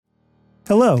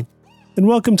Hello, and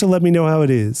welcome to Let Me Know How It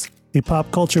Is, a pop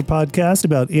culture podcast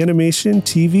about animation,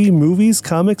 TV, movies,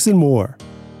 comics, and more.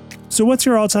 So what's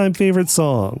your all-time favorite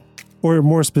song? Or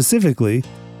more specifically,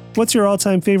 what's your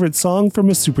all-time favorite song from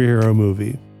a superhero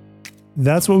movie?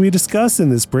 That's what we discuss in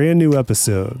this brand new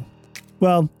episode.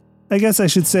 Well, I guess I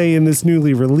should say in this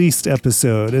newly released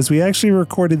episode, as we actually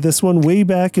recorded this one way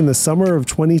back in the summer of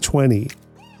 2020.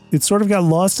 It sort of got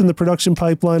lost in the production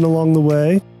pipeline along the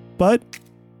way, but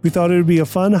we thought it would be a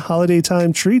fun holiday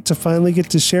time treat to finally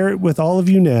get to share it with all of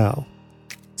you now.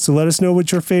 So let us know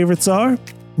what your favorites are,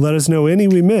 let us know any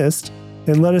we missed,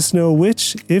 and let us know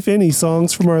which, if any,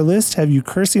 songs from our list have you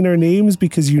cursing our names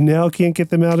because you now can't get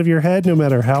them out of your head no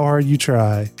matter how hard you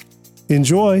try.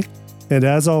 Enjoy, and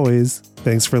as always,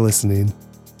 thanks for listening.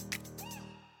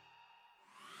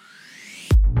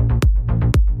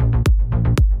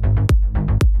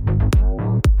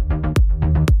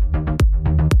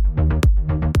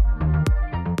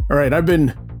 All right, I've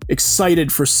been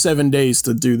excited for 7 days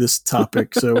to do this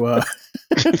topic, so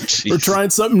we're trying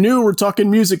something new. We're talking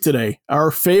music today.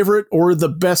 Our favorite or the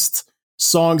best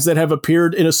songs that have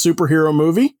appeared in a superhero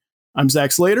movie. I'm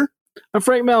Zach Slater. I'm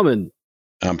Frank Melman.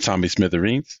 I'm Tommy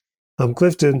Smithereens. I'm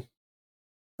Clifton.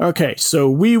 Okay, so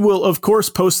we will, of course,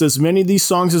 post as many of these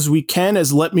songs as we can on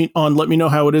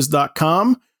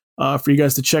letmeknowhowitis.com for you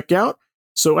guys to check out.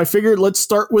 So I figured let's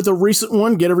start with a recent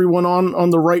one, get everyone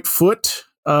on the right foot.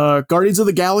 Guardians of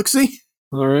the Galaxy.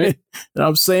 All right. And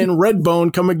I'm saying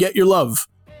Redbone, come and get your love.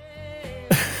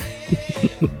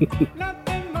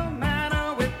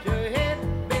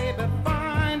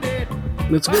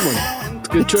 That's a good one. It's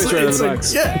a good choice right out of the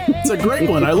box. Yeah, it's a great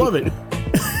one. I love it.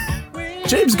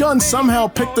 James Gunn somehow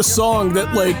picked a song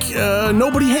that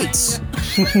nobody hates.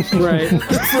 Right.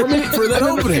 for that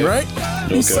opening, right?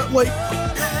 Okay.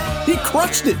 He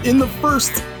crushed it in the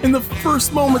first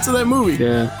moments of that movie.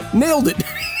 Yeah. Nailed it.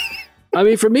 I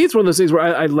mean, for me, it's one of those things where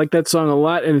I like that song a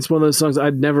lot, and it's one of those songs I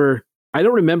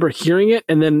don't remember hearing it,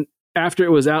 and then after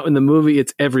it was out in the movie,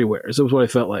 it's everywhere. So it's what I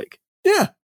felt like. Yeah.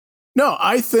 No,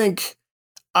 I think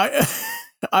I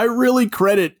really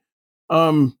credit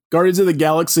Guardians of the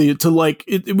Galaxy to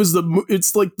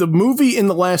it's like the movie in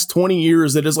the last 20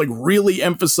 years that has like really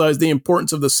emphasized the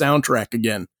importance of the soundtrack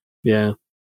again. Yeah.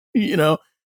 You know?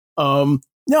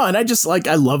 No, and I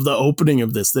love the opening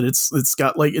of this, that it's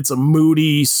got like, it's a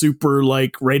moody, super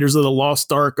like Raiders of the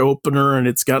Lost Ark opener, and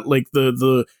it's got like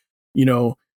the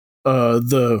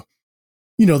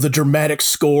dramatic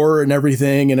score and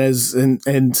everything, and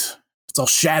it's all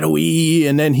shadowy,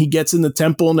 and then he gets in the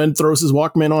temple and then throws his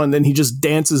Walkman on, and then he just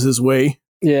dances his way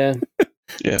yeah.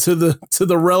 to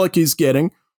the relic he's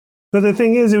getting. But the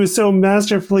thing is, it was so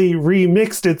masterfully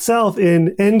remixed itself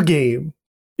in Endgame.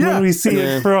 Yeah. When we see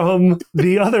it from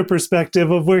the other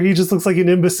perspective of where he just looks like an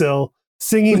imbecile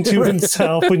singing to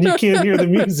himself when you can't hear the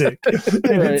music.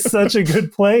 And it's such a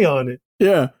good play on it.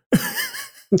 Yeah.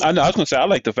 I know. I was going to say, I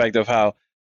like the fact of how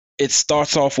it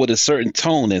starts off with a certain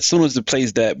tone. As soon as it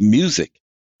plays that music,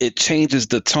 it changes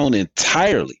the tone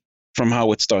entirely from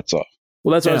how it starts off.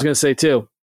 Well, that's what I was going to say too.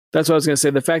 That's what I was going to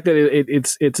say. The fact that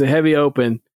it's a heavy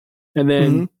open, and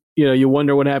then you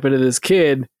wonder what happened to this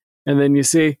kid, and then you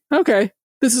see, okay,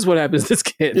 this is what happens to this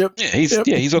kid. Yep. Yeah, he's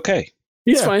okay.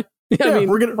 He's fine. Yeah, I mean,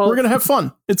 we're gonna have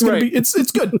fun. It's gonna be it's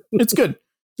good. It's good.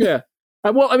 Yeah.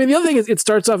 Well, I mean, the other thing is it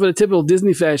starts off in a typical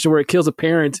Disney fashion where it kills a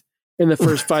parent in the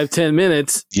first 5-10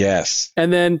 minutes. Yes.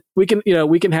 And then we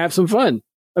can have some fun.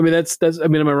 I mean, that's I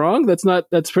mean, am I wrong? That's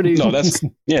pretty. No, that's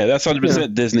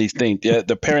 100% Disney's thing. Yeah,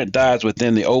 the parent dies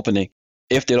within the opening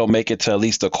if they don't make it to at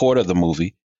least a quarter of the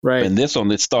movie. Right. And this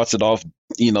one, it starts it off,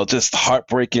 just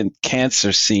heartbreaking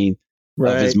cancer scene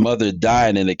of his mother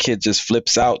dying, and the kid just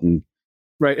flips out and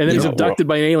then he's abducted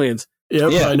by aliens.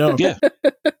 Yep, yeah, I know. Yeah.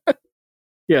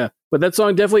 Yeah. But that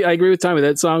song definitely, I agree with Tommy.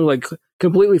 That song like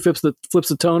completely flips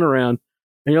the tone around,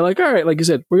 and you're like, all right, like you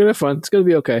said, we're gonna have fun. It's gonna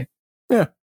be okay. Yeah.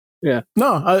 Yeah.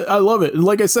 No, I love it. And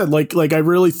like I said, like I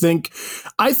really think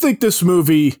this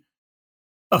movie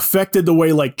affected the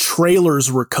way like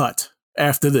trailers were cut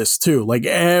after this too. Like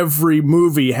every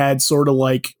movie had sort of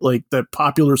like the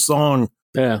popular song,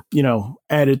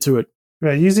 added to it.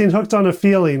 Right. Using Hooked on a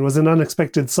Feeling was an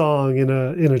unexpected song in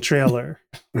a trailer.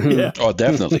 Yeah. Oh,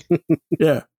 definitely.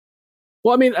 Yeah.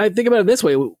 Well, I mean, I think about it this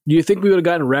way. Do you think we would have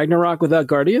gotten Ragnarok without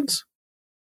Guardians?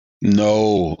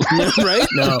 No. Right?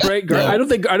 No. Right? No. I don't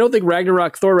think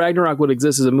Thor Ragnarok would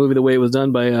exist as a movie the way it was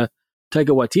done by Taika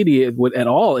Waititi at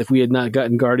all if we had not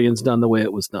gotten Guardians done the way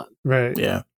it was done. Right.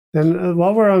 Yeah. And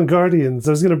while we're on Guardians,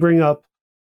 I was going to bring up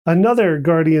another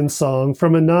Guardians song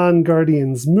from a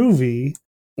non-Guardians movie.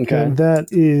 Okay. And that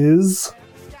is...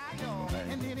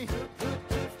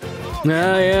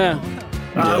 Yeah.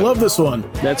 I love this one.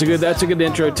 That's a good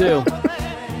intro too.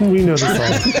 We know the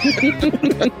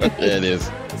song. Yeah, it is.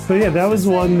 So yeah, that was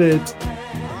one that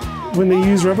when they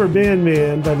use Rubber Band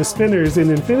Man by the Spinners in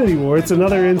Infinity War, it's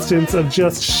another instance of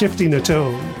just shifting a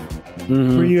tone.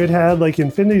 Where you had like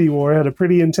Infinity War had a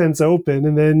pretty intense open,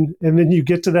 and then you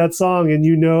get to that song and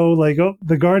you know, like, oh,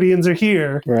 the Guardians are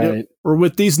here. Right. Yep. We're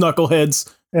with these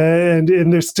knuckleheads. And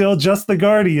they're still just the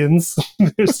Guardians.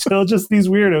 They're still just these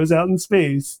weirdos out in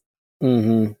space.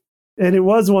 Mm-hmm. And it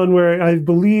was one where I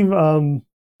believe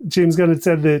James Gunn had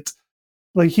said that,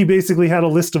 like, he basically had a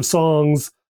list of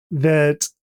songs that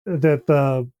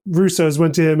the Russos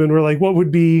went to him and were like, what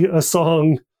would be a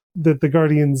song that the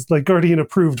Guardians, like, Guardian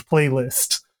approved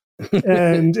playlist?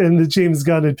 and the James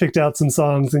Gunn had picked out some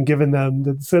songs and given them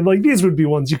that said, like, these would be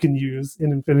ones you can use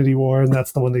in Infinity War, and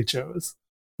that's the one they chose.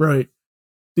 Right.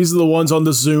 These are the ones on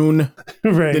the Zune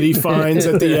Right. that he finds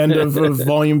at the end of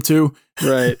Volume 2.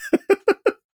 Right.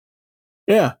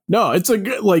 Yeah. No, it's a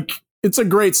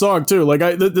great song too. Like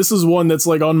this is one that's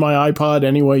like on my iPod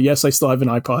anyway. Yes, I still have an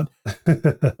iPod.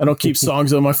 I don't keep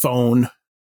songs on my phone.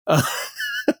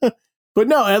 But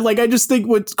no, I just think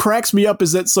what cracks me up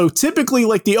is that so typically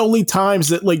like the only times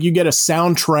that like you get a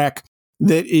soundtrack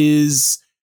that is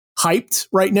hyped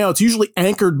right now, it's usually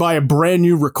anchored by a brand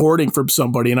new recording from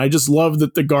somebody. And I just love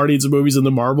that the Guardians movies and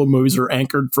the Marvel movies are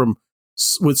anchored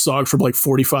with songs from like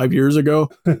 45 years ago.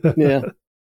 Yeah.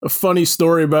 A funny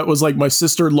story about was like my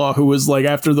sister-in-law who was like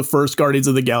after the first Guardians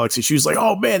of the Galaxy, she was like,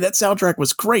 oh man, that soundtrack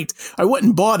was great. I went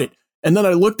and bought it. And then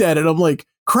I looked at it. I'm like,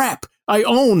 crap, I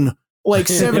own like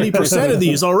 70% of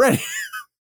these already.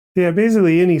 Yeah,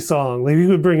 basically any song. Like, we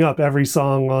would bring up every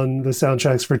song on the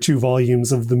soundtracks for 2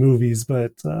 volumes of the movies,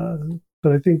 but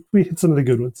I think we hit some of the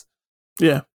good ones.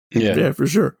 Yeah, for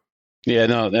sure. Yeah,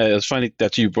 no, it's funny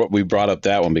that we brought up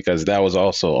that one because that was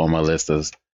also on my list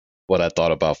as what I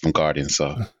thought about from Guardians.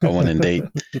 So I went and date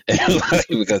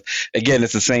because again,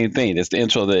 it's the same thing. It's the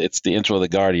intro of the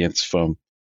Guardians from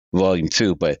Volume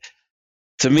 2. But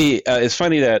to me, it's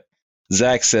funny that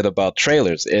Zach said about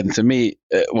trailers, and to me,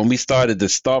 when we started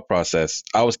this thought process,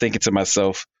 I was thinking to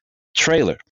myself,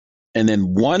 trailer, and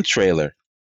then one trailer,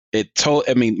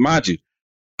 mind you,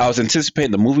 I was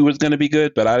anticipating the movie was going to be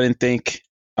good, but I didn't think.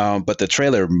 But the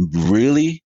trailer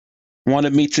really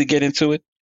wanted me to get into it.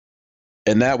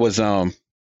 And that was a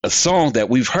song that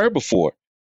we've heard before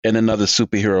in another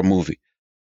superhero movie.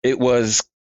 It was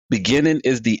Beginning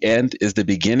is the End is the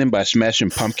Beginning by Smashing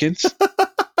Pumpkins.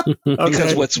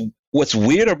 Because what's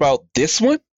weird about this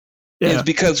one is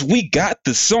because we got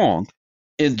the song,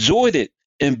 enjoyed it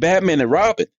in Batman and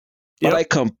Robin, but I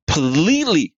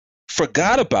completely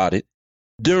forgot about it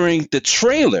during the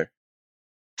trailer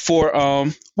for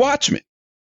Watchmen.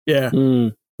 Yeah.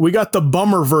 We got the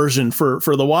bummer version for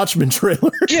the Watchmen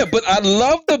trailer. Yeah, but I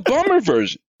love the bummer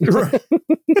version. Right.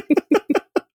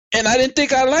 And I didn't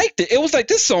think I liked it. It was like,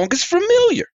 this song is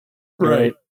familiar.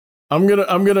 Right. I'm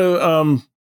gonna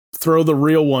throw the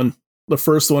real one, the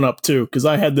first one up too, because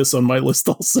I had this on my list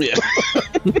also. Yeah.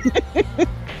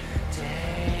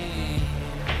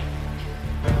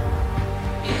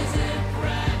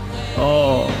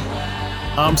 Oh,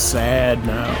 I'm sad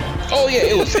now. Oh yeah,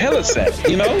 it was hella sad.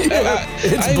 You know,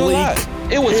 It's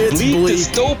bleak. It was It's bleak,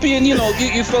 dystopian. You know,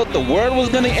 you felt the world was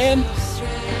gonna end.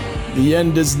 The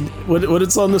end is what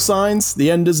it's on the signs.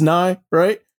 The end is nigh,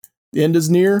 right? The end is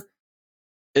near.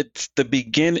 It's the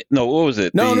beginning. No, what was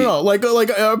it? No. Like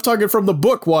I'm talking from the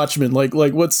book Watchmen. Like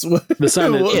what's the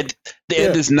sign? The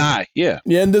end is nigh. Yeah,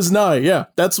 the end is nigh. Yeah,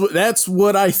 that's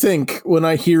what I think when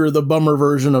I hear the bummer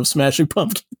version of Smashing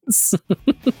Pumpkins.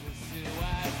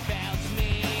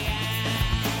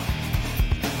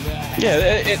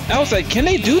 Yeah, I was like, can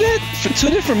they do that for 2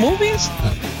 different movies?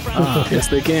 Yes,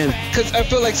 they can. Because I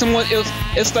feel like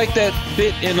it's like that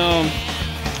bit in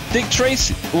Dick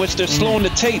Tracy, in which they're slowing the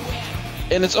tape,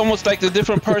 and it's almost like the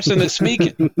different person is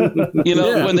speaking. You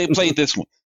know, when they played this one.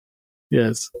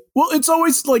 Yes. Well, it's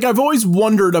always like I've always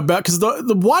wondered about, because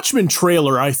the Watchmen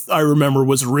trailer I remember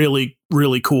was really,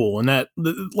 really cool, and that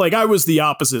like I was the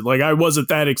opposite. Like I wasn't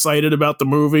that excited about the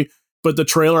movie, but the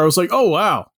trailer I was like, oh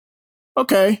wow,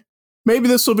 okay, maybe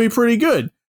this will be pretty good.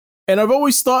 And I've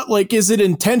always thought, like, is it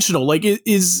intentional? Like,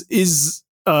 is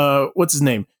what's his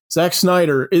name? Zack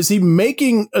Snyder, is he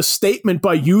making a statement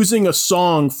by using a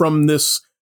song from this,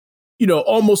 you know,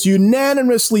 almost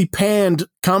unanimously panned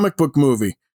comic book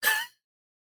movie?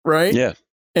 Right? Yeah.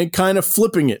 And kind of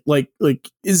flipping it. Like,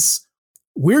 is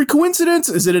weird coincidence?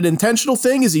 Is it an intentional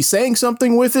thing? Is he saying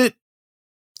something with it?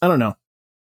 I don't know.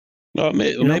 Well,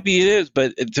 maybe it is,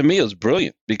 but to me, it was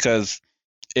brilliant because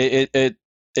it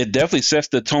definitely sets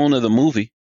the tone of the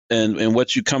movie and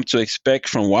what you come to expect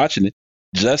from watching it.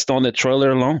 just on the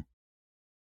trailer alone.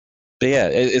 But yeah,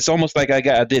 it's almost like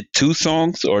I did 2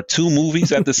 songs or 2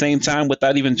 movies at the same time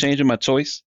without even changing my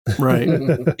choice. Right.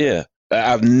 Yeah.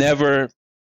 I've never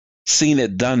seen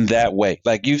it done that way.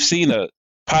 Like, you've seen a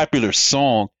popular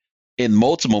song in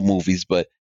multiple movies, but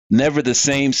never the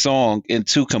same song in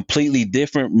 2 completely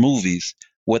different movies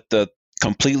with the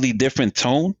completely different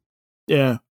tone.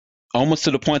 Yeah. Almost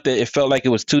to the point that it felt like it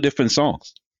was 2 different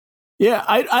songs. Yeah,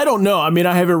 I don't know. I mean,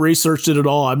 I haven't researched it at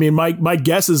all. I mean, my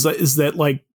guess is that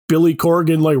like Billy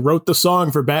Corgan like wrote the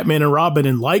song for Batman and Robin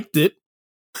and liked it.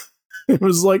 It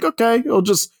was like, okay,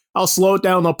 I'll slow it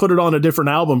down and I'll put it on a different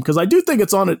album, because I do think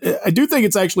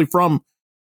it's actually from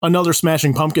another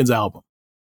Smashing Pumpkins album.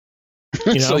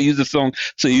 You know? So you use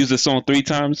the song 3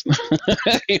 times.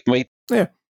 Wait, yeah,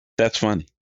 that's funny.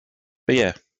 But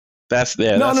yeah, that's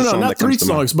no, not 3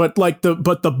 songs, but like the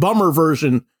bummer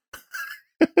version,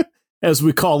 as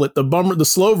we call it, the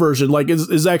slow version, like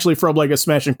is actually from like a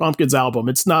Smashing Pumpkins album.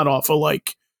 It's not off of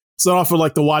like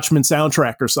the Watchmen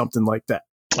soundtrack or something like that.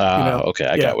 Okay,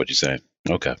 I got what you're saying.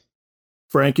 Okay,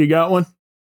 Frank, you got one?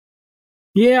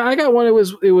 Yeah, I got one. It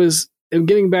was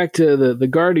getting back to the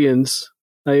Guardians.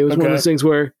 It was one of those things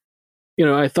where,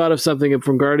 I thought of something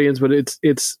from Guardians, but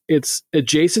it's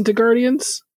adjacent to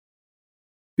Guardians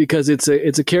because it's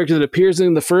a character that appears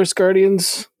in the first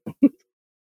Guardians,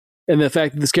 and the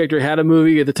fact that this character had a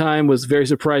movie at the time was very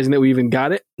surprising that we even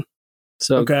got it.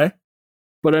 So okay,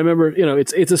 but I remember,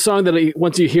 it's a song that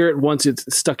once you hear it once, it's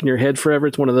stuck in your head forever.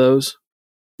 It's one of those.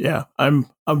 Yeah, I'm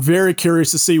very curious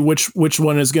to see which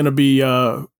one is going to be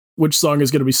which song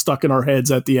is going to be stuck in our heads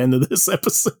at the end of this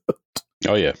episode.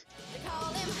 Oh yeah.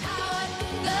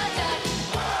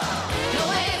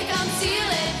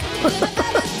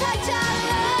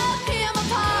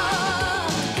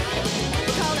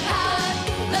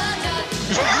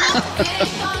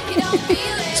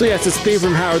 So yes, it's theme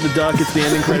from Howard the Duck. It's the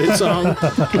ending credit song.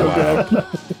 Wow.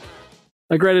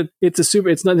 Granted, it's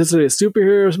not necessarily a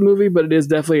superhero movie, but it is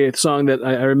definitely a song that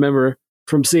I remember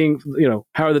from seeing.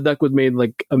 Howard the Duck was made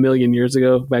like a million years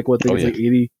ago, back like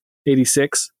 80,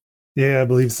 86. Yeah, I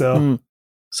believe so.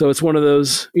 So it's one of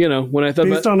those, when I thought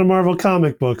based on a Marvel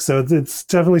comic book, so it's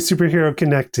definitely superhero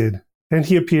connected. And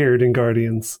he appeared in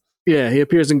Guardians. Yeah, he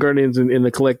appears in Guardians in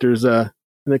the collector's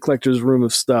room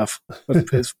of stuff, of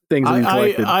his things that he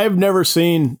collected. I've never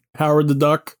seen Howard the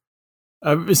Duck.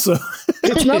 It's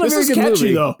not a very good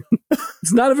movie, though.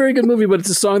 It's not a very good movie, but it's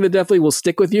a song that definitely will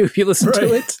stick with you if you listen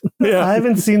to it. Yeah, I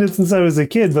haven't seen it since I was a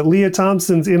kid, but Leah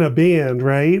Thompson's in a band,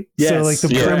 right? Yes. So like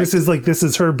the premise is like this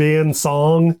is her band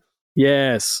song.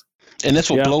 Yes. And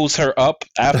this what blows her up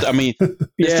after. I mean, it's the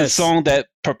Yes. song that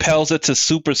propels her to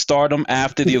superstardom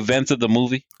after the events of the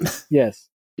movie. Yes.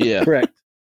 Yeah. Correct.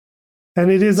 And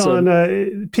it is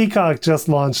on Peacock just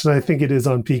launched, and I think it is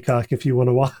on Peacock if you want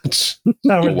to watch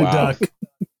Howard the Wow. Duck.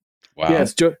 Wow.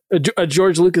 Yes. A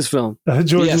George Lucas film.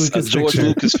 George Yes, Lucas a George picture.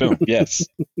 Lucas film. Yes.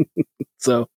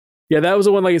 So yeah, that was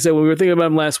the one. Like I said, when we were thinking about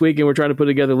him last week and we're trying to put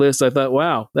together lists, I thought,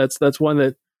 wow, that's one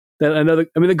that another.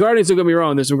 I mean, the Guardians, don't get me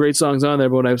wrong. There's some great songs on there,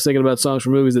 but when I was thinking about songs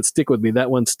from movies that stick with me, that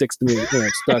one sticks to me.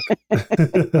 It's stuck.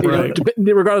 Right.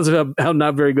 Regardless of how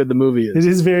not very good the movie is. It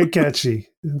is very catchy.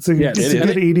 It's a, Yes, it's it a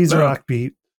is. good 80s rock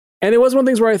beat. And it was one of the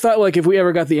things where I thought, like, if we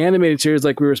ever got the animated series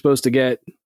like we were supposed to get,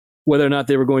 whether or not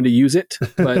they were going to use it.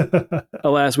 But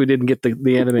alas, we didn't get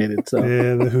the animated. So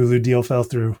Yeah, the Hulu deal fell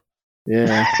through.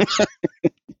 yeah,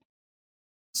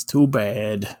 It's too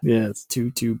bad. yeah. It's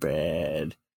too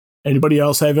bad. Anybody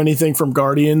else have anything from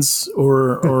Guardians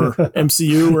or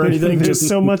MCU or anything? There's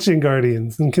so much in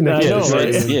Guardians and connected. I know, to right?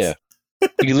 Guardians. Yeah. You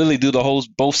can literally do the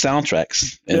both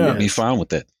soundtracks and Yeah. you'll be fine with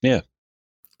that. Yeah.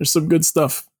 There's some good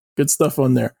stuff. Good stuff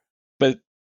on there. But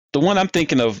the one I'm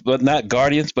thinking of, but not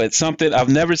Guardians, but something I've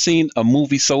never seen a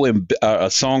movie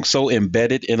a song so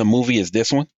embedded in a movie as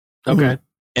this one. Okay.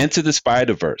 Into the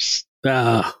Spider-Verse,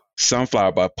 Ah,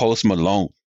 Sunflower by Post Malone.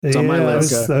 It's on my Yeah,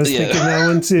 list. I was Yeah. thinking that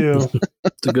one too.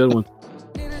 it's a good one.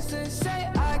 Innocent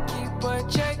say I keep a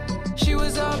check. She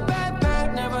was a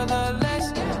bad,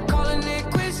 nevertheless. Calling it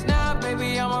quits now,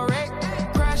 baby, I'm a wreck.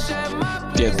 Crash at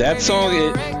my Yeah, that song.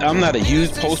 I'm not a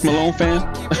huge Post Malone fan,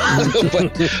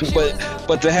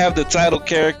 but to have the title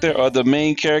character or the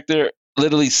main character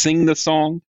literally sing the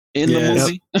song in the Yeah.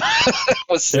 movie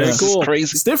was Yeah. this is Cool.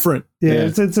 crazy. It's different. Yeah,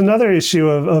 Yeah. It's another issue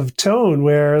of tone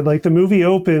where like the movie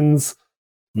opens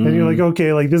and you're like,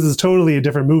 okay, like this is totally a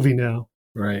different movie now.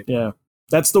 Right. Yeah.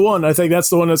 That's the one. I think that's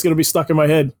the one that's going to be stuck in my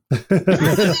head. All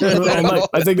night.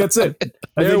 I think that's it.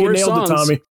 I There think you were nailed it, songs.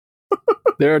 Tommy.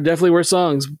 There are definitely worse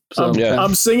songs. So Yeah.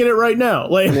 I'm singing it right now.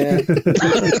 Like, yeah.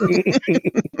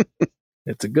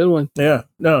 It's a good one. yeah.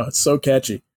 No, it's so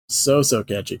catchy. So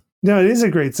catchy. No, it is a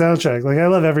great soundtrack. Like, I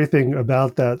love everything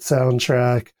about that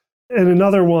soundtrack. And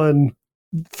another one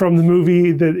from the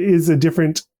movie that is a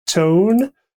different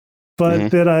tone,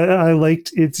 but that I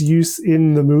liked its use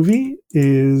in the movie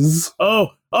is...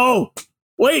 Oh,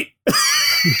 wait. Are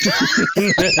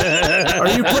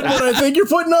you putting what I think you're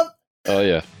putting up? Oh,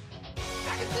 yeah.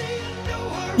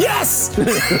 Yes!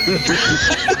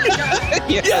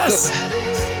 Yes!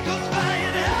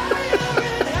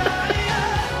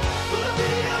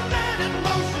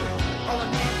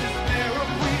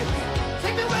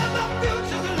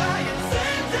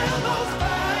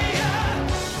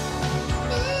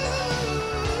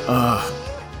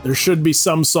 There should be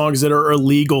some songs that are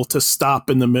illegal to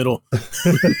stop in the middle.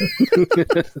 It's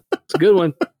a good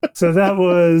one. So that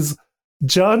was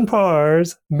John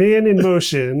Parr's Man in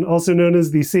Motion, also known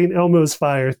as the St. Elmo's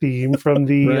Fire theme from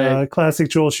the classic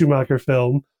Joel Schumacher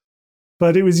film.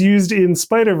 But it was used in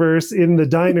Spider-Verse in the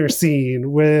diner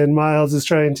scene when Miles is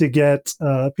trying to get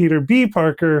Peter B.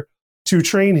 Parker to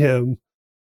train him.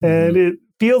 And it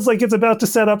feels like it's about to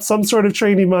set up some sort of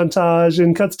training montage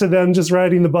and cuts to them just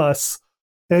riding the bus.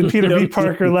 And Peter B.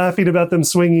 Parker laughing about them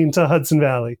swinging to Hudson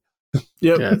Valley.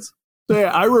 Yep. Yes. So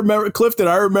yeah, I remember, Clifton,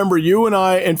 I remember you and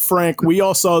I and Frank, we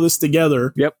all saw this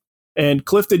together. Yep. And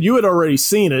Clifton, you had already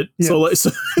seen it. Yep.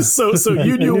 So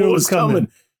you knew what was coming.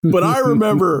 But I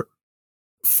remember,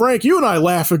 Frank, you and I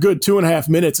laughed a good 2.5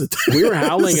 minutes at this. We were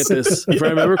howling at this. If I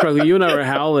remember correctly, you and I were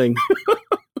howling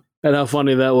at how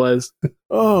funny that was.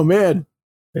 Oh, man.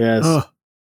 Yes.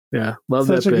 Yeah, love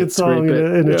Such that. Such a good song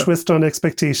and a twist on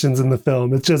expectations in the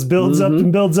film. It just builds up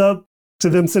and builds up to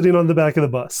them sitting on the back of the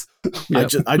bus.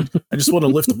 Yep. I just want to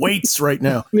lift weights right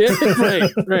now. Yeah,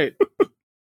 right.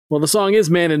 Well, the song is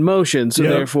Man in Motion, so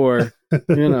therefore,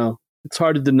 it's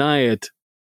hard to deny it.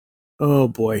 Oh,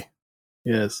 boy.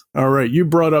 Yes. All right, you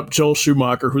brought up Joel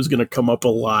Schumacher, who's going to come up a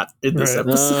lot in this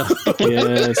episode.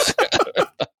 Yes.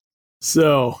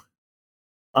 So,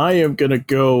 I am going to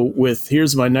go with,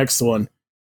 here's my next one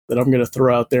that I'm going to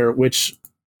throw out there, which,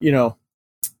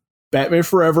 Batman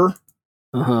Forever.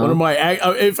 One of my,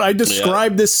 if I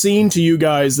describe this scene to you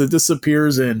guys that this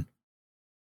appears in,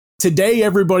 today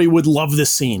everybody would love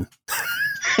this scene.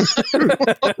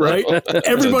 Right?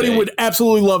 Everybody would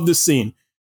absolutely love this scene.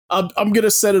 I'm going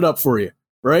to set it up for you,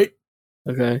 right?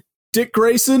 Okay. Dick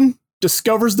Grayson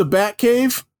discovers the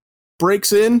Batcave,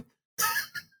 breaks in,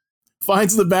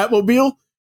 finds the Batmobile,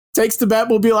 takes the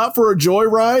Batmobile out for a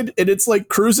joyride, and it's like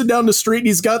cruising down the street, and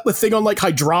he's got the thing on like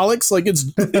hydraulics, like it's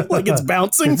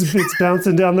bouncing. It's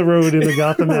bouncing down the road in the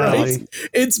Gotham alley.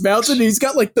 It's bouncing, and he's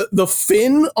got like the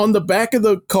fin on the back of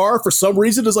the car for some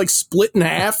reason is like split in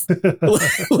half.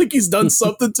 Like he's done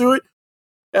something to it.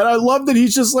 And I love that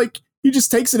he's just like, he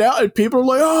just takes it out, and people are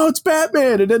like, "Oh, it's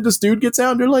Batman!" And then this dude gets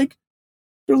out, and they're like,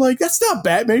 "That's not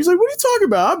Batman." He's like, "What are you talking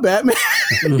about? I'm Batman."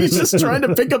 He's just trying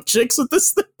to pick up chicks with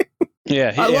this thing.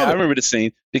 Yeah, I remember the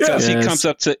scene because he comes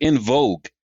up to In Vogue,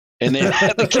 and they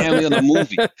had the cameo in the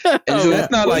movie. And so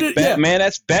that's not like Batman,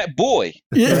 that's Batboy.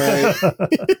 Yeah.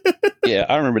 Yeah,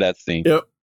 I remember that scene. Yep.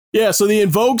 Yeah, so the In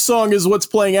Vogue song is what's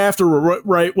playing after,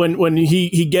 right? When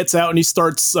he gets out and he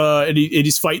starts and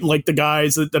he's fighting like the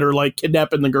guys that are like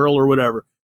kidnapping the girl or whatever.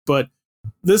 But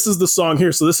this is the song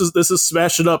here. So this is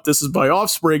Smash It Up. This is by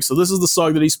Offspring. So this is the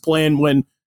song that he's playing when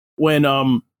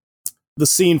the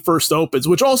scene first opens,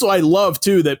 which also I love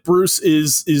too, that Bruce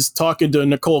is talking to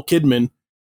Nicole Kidman,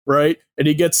 right? And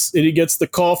he gets the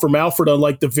call from Alfred on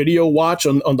like the video watch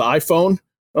on the iPhone,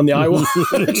 on the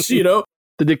iWatch,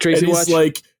 the Dick Tracy watch.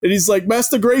 He's like,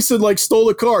 Master Grayson like stole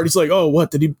the car. And he's like, oh,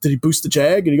 what did he boost the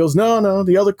Jag? And he goes, no,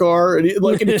 the other car. And he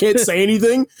can't say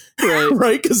anything,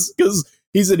 right? Because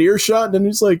he's in earshot. And then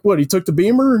he's like, what? He took the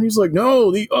Beamer? And he's like,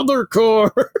 no, the other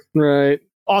car. Right.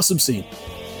 Awesome scene.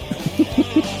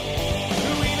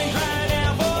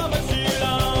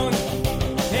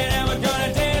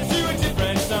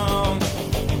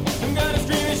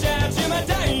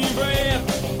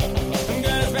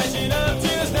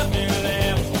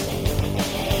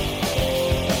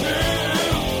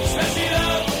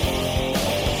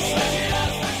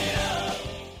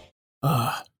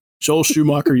 Joel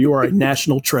Schumacher, you are a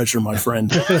national treasure, my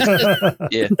friend.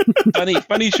 Yeah.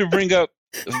 Funny you should bring up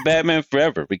Batman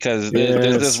Forever, because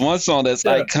there's this one song that's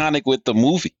iconic with the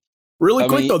movie. Really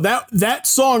quick, though, that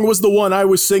song was the one I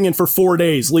was singing for 4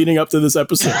 days leading up to this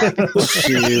episode.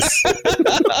 Jeez.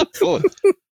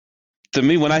 To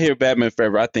me, when I hear Batman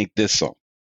Forever, I think this song.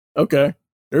 Okay.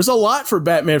 There's a lot for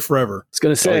Batman Forever. I was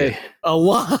going to say. A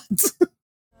lot.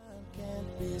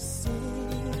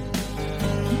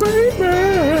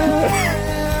 Baby.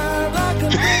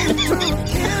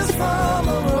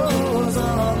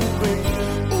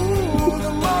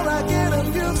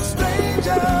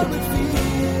 how it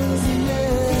feels,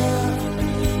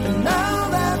 yeah. And now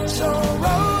that your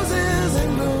rose is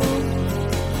in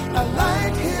bloom, a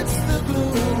light hits the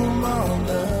gloom on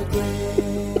the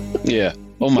grave. Yeah.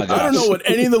 Oh my gosh. I don't know what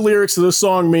any of the lyrics of this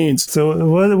song means. So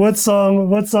what song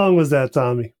was that,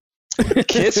 Tommy?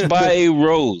 Kiss by a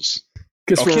Rose.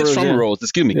 Kiss from a yeah. Rose.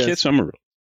 Excuse me. Yes. Kiss from a Rose.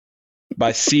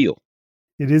 By Seal.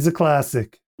 It is a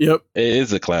classic. Yep. It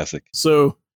is a classic.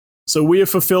 So we have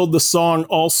fulfilled the song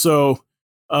also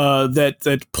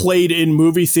that played in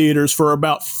movie theaters for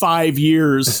about 5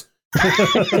 years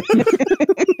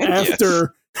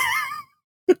after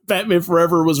Batman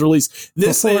Forever was released.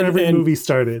 This Before every movie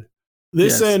started.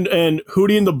 This Yes. and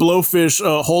Hootie and the Blowfish,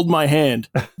 Hold My Hand.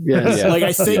 Yes. Yeah. Like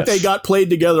I think Yes. they got played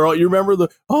together. Oh, you remember the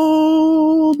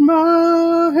Hold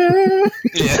My Hand?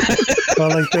 Yeah. Well,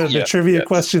 like the Yeah, trivia yes.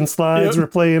 question slides Yep. were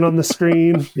playing on the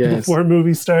screen Yes. before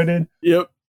movie started.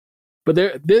 Yep. But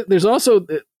there's also,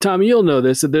 Tom, you'll know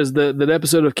this, that there's that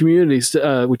episode of Community,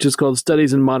 which is called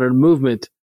Studies in Modern Movement,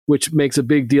 which makes a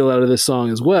big deal out of this song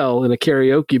as well in a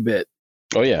karaoke bit,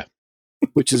 Oh yeah.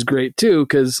 which is great too,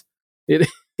 because it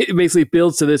basically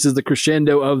builds to this as the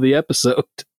crescendo of the episode.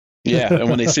 Yeah. And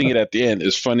when they sing it at the end,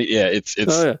 it's funny. Yeah. It's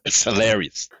Oh, yeah. it's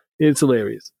hilarious. It's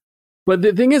hilarious. But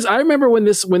the thing is, I remember when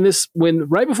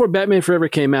right before Batman Forever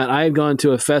came out, I had gone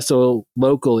to a festival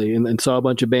locally and saw a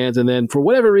bunch of bands. And then for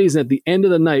whatever reason, at the end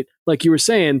of the night, like you were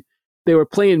saying, they were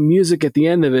playing music at the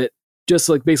end of it, just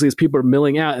like basically as people are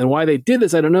milling out. And why they did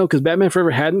this, I don't know, because Batman Forever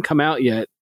hadn't come out yet,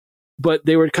 but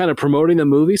they were kind of promoting the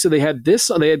movie. So they had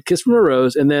they had Kiss from a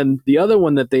Rose. And then the other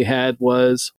one that they had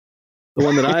was the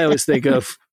one that I always think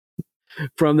of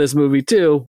from this movie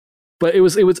too. But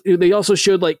they also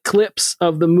showed like clips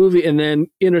of the movie and then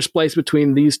interspliced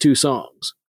between these two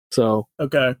songs. So,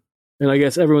 Okay. and I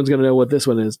guess everyone's going to know what this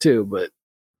one is too, but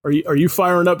Are you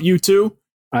firing up U2?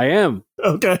 I am.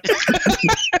 Okay.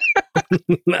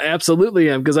 I absolutely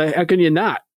am, because how can you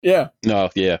not? Yeah. No.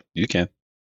 Yeah. You can.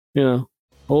 You know,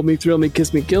 hold me, thrill me,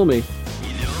 kiss me, kill me.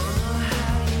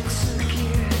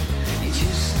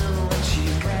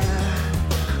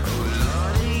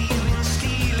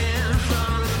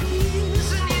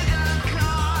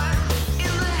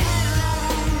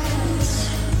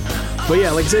 But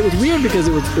yeah, like I said, it was weird because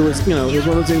it was one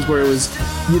of those things where it was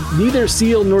neither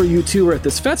Seal nor U2 were at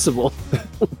this festival,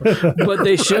 but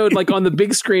they showed like on the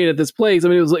big screen at this place. I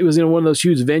mean, it was one of those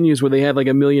huge venues where they had like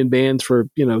a million bands for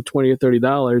 $20 or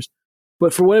 $30.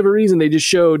 But for whatever reason, they just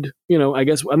showed I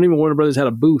guess I don't even Warner Brothers had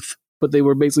a booth, but they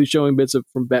were basically showing bits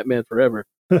from Batman Forever.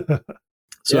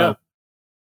 So Yeah.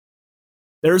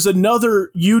 There's another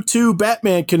U2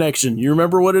 Batman connection. You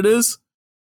remember what it is?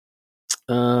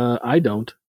 I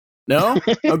don't. No?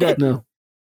 Okay. No.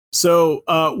 So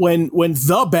when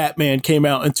The Batman came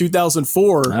out in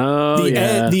 2004, Oh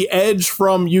yeah. the Edge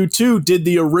from U2 did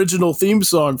the original theme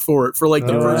song for it for like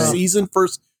the Oh, first wow. season,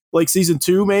 like season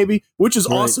 2 maybe, which is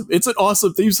Right. awesome. It's an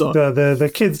awesome theme song.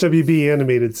 The Kids WB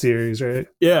animated series, right?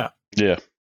 Yeah. Yeah.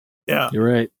 Yeah. You're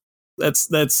right. There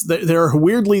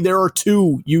are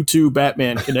 2 U2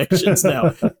 Batman connections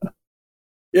now.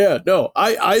 Yeah, no,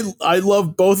 I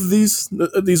love both of these.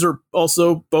 These are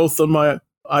also both on my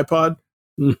iPod.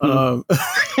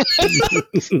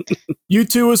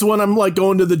 U2 is when I'm like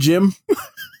going to the gym.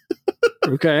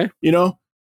 Okay.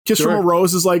 Kiss Sure. from a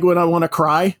Rose is like when I want to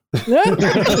cry. Okay.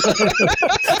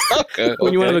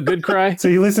 When you want to have a good cry. So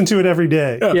you listen to it every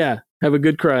day. Yeah. Yeah. Have a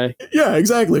good cry. Yeah,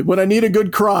 exactly. When I need a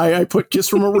good cry, I put Kiss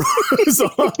from a Rose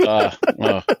on.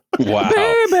 Wow.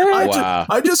 Wow.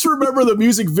 I just remember the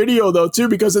music video though too,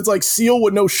 because it's like Seal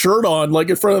with no shirt on, like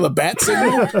in front of the bat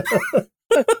signal.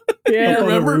 Yeah. Up on the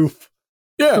remember? roof.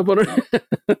 Yeah, But-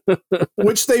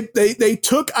 which they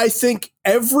took, I think,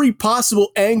 every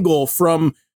possible angle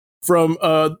from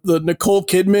the Nicole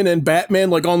Kidman and Batman,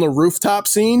 like on the rooftop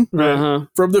scene Uh-huh.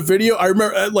 from the video. I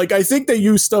remember, like, I think they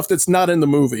used stuff that's not in the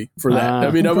movie for that. Ah.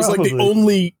 I mean, that was like the Probably.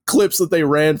 only clips that they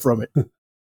ran from it.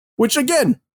 Which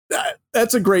again,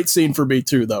 that's a great scene for me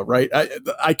too, though, right?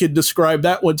 I could describe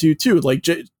that one to you too. Like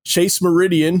Chase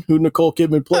Meridian, who Nicole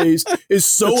Kidman plays, is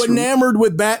so That's enamored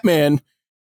with Batman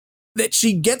that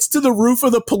she gets to the roof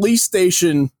of the police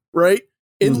station, right?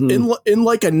 In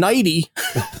like a nightie,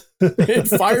 and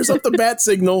fires up the bat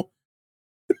signal,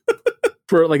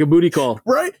 For like a booty call.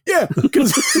 right? Yeah,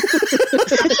 because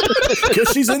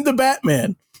she's into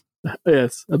Batman.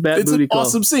 Yes. A bat It's booty an call.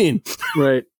 awesome scene.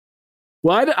 Right.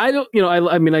 Well, I don't,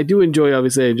 I mean, I do enjoy,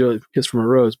 obviously, I enjoy Kiss from a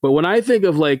Rose, but when I think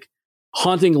of like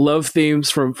haunting love themes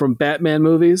from Batman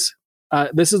movies,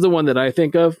 this is the one that I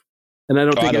think of. And I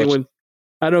don't think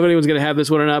I don't know if anyone's going to have this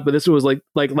one or not, but this one was like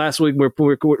last week we're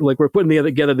putting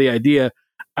together the idea.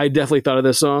 I definitely thought of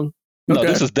this song. No,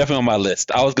 Okay. this is definitely on my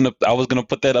list. I was gonna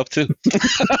put that up too.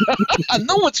 I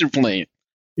know what you're playing.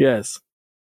 Yes.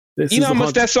 This You know is how the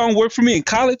much that song worked for me in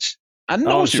college? I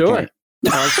know Oh, what you're sure. playing.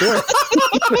 Oh, sure.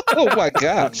 Oh my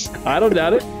gosh. I don't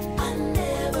doubt it.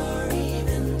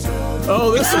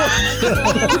 Oh, this one.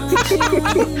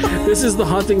 This is the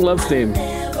Haunting Love theme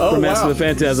Oh, from Mask wow. of the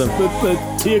Phantasm.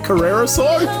 The Tia Carrera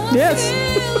song? Yes.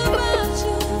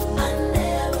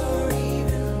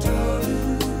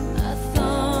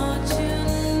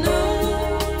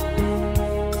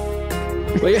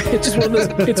 But yeah, it's just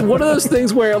one of those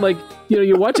things where, like, you know,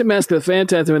 you're watching Mask of the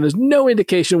Phantasm and there's no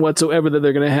indication whatsoever that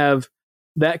they're going to have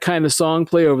that kind of song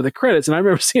play over the credits. And I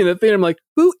remember seeing the thing, I'm like,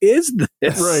 who is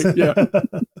this? Right, yeah.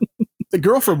 The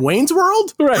girl from Wayne's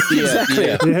World? Right, Yeah, exactly.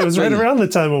 yeah. Yeah, it was right around the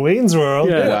time of Wayne's World.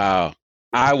 Yeah. Wow.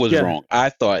 I was Yeah. wrong. I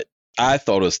thought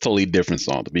it was a totally different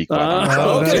song, to be quite honest.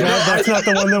 Oh, Okay. that's not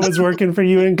the one that was working for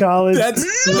you in college. That's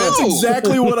No.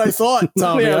 exactly what I thought,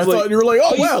 Tommy. Yeah, I I was thought like- you were like,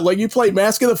 oh, wow, like you played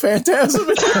Mask of the Phantasm?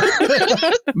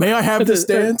 May I have this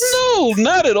dance? No,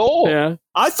 not at all. Yeah.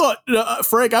 I thought,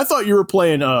 Frank, I thought you were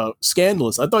playing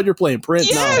Scandalous. I thought you were playing Prince.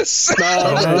 Yes. No,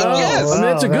 Okay. Yes. I mean,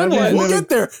 that's a good Wow, one. We'll get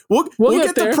there. We'll We'll get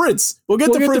get there. to Prince. We'll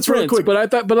get to Prince real quick. But I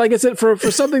thought, but like I said, for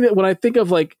something that when I think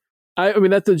of, like, I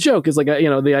mean, that's the joke, is like, you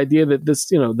know, the idea that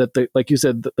this, you know, that the, like you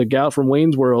said, the gal from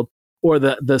Wayne's World or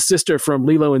the sister from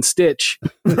Lilo and Stitch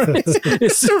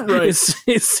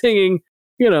is singing,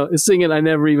 you know, is singing "I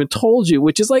Never Even Told You,"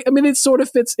 which is like, I mean, it sort of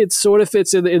fits in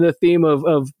the theme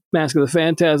of Mask of the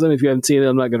Phantasm. If you haven't seen it,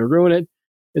 I'm not going to ruin it.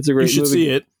 It's a You great should movie. see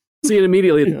it. See it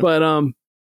immediately. Yeah. But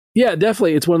yeah,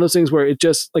 definitely, it's one of those things where it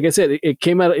just, like I said, it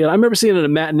came out. You know, I remember seeing it at a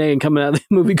matinee and coming out of the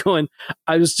movie going,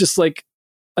 I was just like,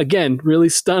 again, really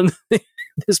stunned.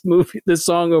 this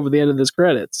song over the end of this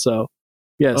credit. So,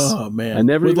 yes, Oh, man. I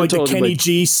never With even like the told you, Kenny like-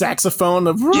 G saxophone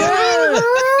of. Yeah.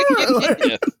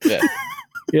 Yeah.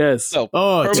 yes, No,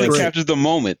 Oh, it's perfectly great. captures the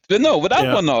moment. But no, but that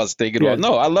Yeah. one I was thinking Yeah. about.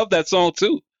 No, I love that song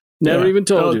too. never Yeah. even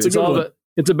told No, you. it's a It's good all one. about.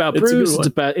 It's about It's a good Bruce. one.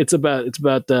 It's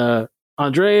about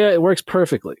Andrea. It works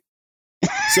perfectly.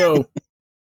 So,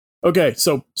 okay,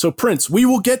 so Prince. We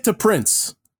will get to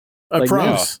Prince. I Like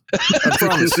promise. I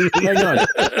promise. Hang on.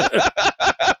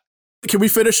 Can we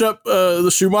finish up the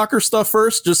Schumacher stuff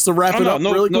first, just to wrap it up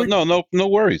really quick? No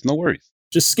worries. No worries.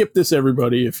 Just skip this,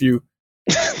 everybody, if you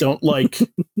don't like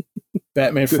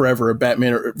Batman Forever or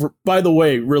Batman. By the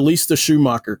way, release the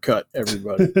Schumacher cut,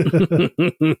 everybody.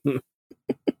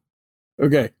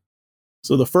 Okay.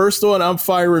 So the first one I'm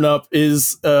firing up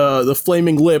is the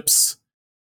Flaming Lips.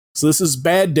 So this is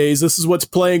Bad Days. This is what's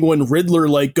playing when Riddler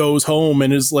like goes home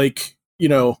and is like, you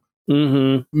know,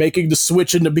 Mm-hmm. making the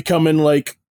switch into becoming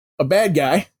like a bad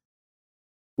guy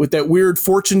with that weird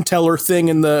fortune teller thing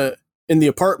in the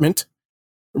apartment.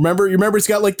 Remember he's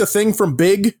got like the thing from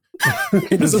Big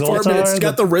in his Zoltar, apartment. It's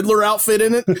got the Riddler outfit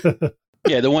in it.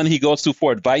 Yeah, the one he goes to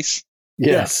for advice.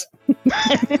 Yes.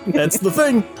 That's the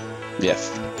thing. Yes.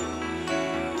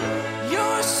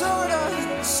 You're sort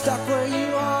of stuck where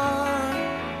you are,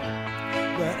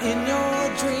 where in your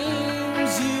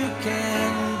dreams you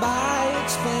can buy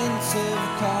expensive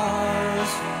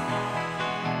cars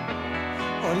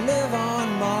or live on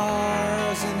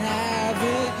Mars and have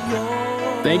it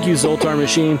yours. Thank you, Zoltar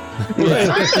Machine. Yes.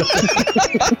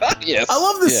 I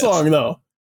love this Yes. song though.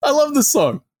 I love this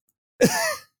song.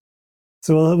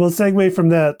 So we'll segue from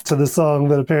that to the song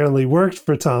that apparently worked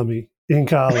for Tommy in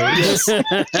college.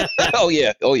 Oh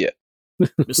yeah. Oh yeah.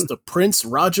 Mr. Prince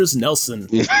Rogers Nelson.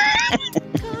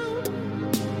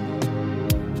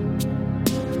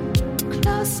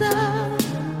 Closer.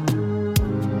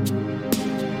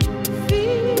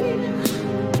 Feel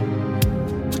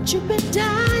what you've been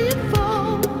dying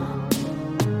for.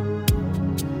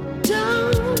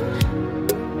 Don't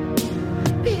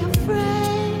be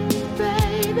afraid,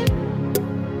 baby.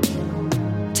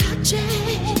 Touch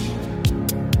it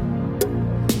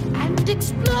and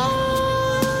explode.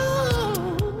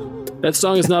 That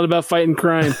song is not about fighting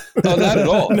crime. No, not at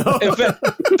all. In fact,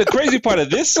 the crazy part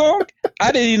of this song,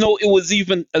 I didn't even know it was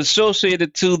even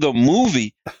associated to the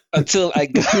movie until I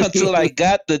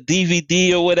got the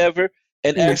DVD or whatever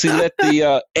and actually let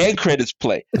the end credits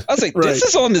play. I was like, Right. this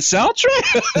is on the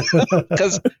soundtrack?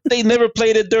 Because they never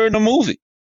played it during the movie.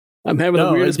 I'm having the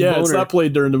No, weirdest yeah, boner. it's not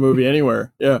played during the movie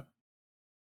anywhere. Yeah.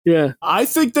 Yeah. I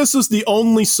think this is the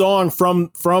only song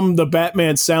from the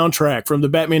Batman soundtrack, from the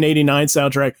Batman 89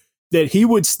 soundtrack, that he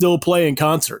would still play in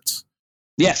concerts.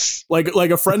 Yes. Like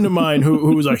a friend of mine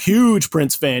who was a huge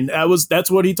Prince fan.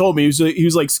 That's what he told me. He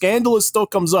was like, Scandalous still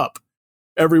comes up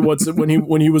every once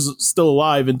when he was still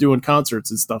alive and doing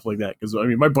concerts and stuff like that. Because I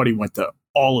mean, my buddy went to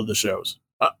all of the shows,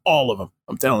 all of them.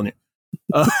 I'm telling you.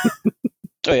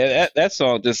 Oh yeah, that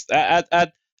song just I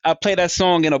play that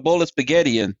song in a bowl of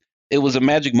spaghetti and it was a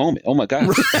magic moment. Oh my gosh.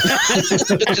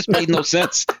 It just made no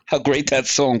sense how great that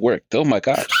song worked. Oh my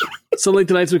gosh. Suddenly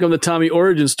tonight's become the Tommy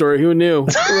origin story. Who knew?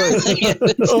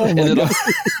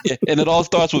 And it all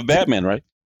starts with Batman, right?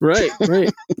 Right.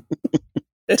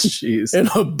 Jeez. In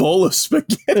a bowl of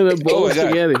spaghetti. In a bowl of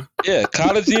spaghetti. Yeah,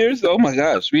 college years. Oh my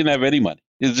gosh, we didn't have any money.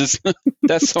 It's just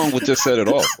that song would just set it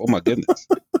off. Oh my goodness.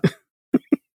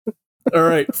 All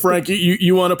right, Frank,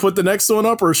 you want to put the next one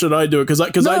up, or should I do it? Because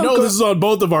I know this is on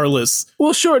both of our lists.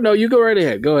 Well, sure. No, you go right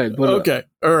ahead. Go ahead. Okay.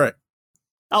 All right.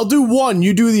 I'll do one.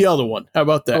 You do the other one. How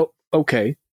about that? Oh,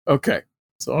 okay. Okay.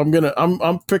 So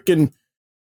I'm picking.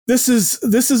 This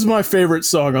is my favorite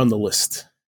song on the list.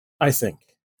 I think.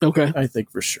 Okay. I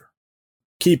think for sure.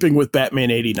 Keeping with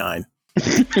Batman '89.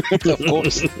 Of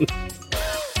course.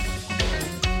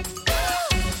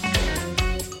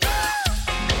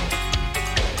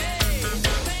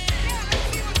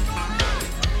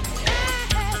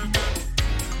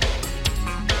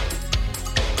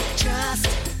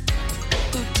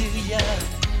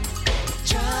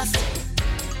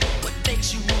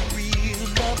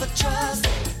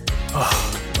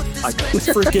 I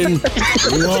freaking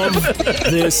love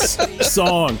this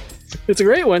song. It's a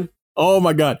great one. Oh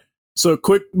my God. So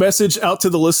quick message out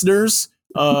to the listeners.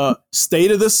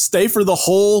 Stay for the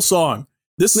whole song.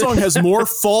 This song has more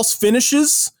false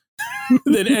finishes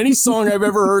than any song I've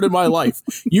ever heard in my life.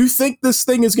 You think this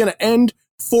thing is going to end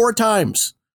 4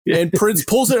 times. And Prince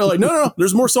pulls it like, no,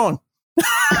 there's more song.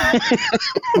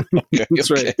 That's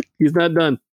right. He's not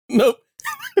done. Nope.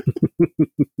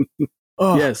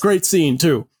 Oh, yes. Great scene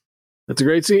too. That's a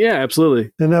great scene. Yeah,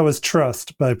 absolutely. And that was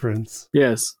Trust by Prince.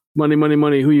 Yes. Money, money,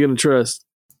 money. Who are you going to trust?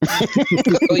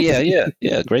 Oh, yeah.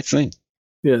 Great scene.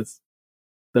 Yes.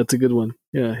 That's a good one.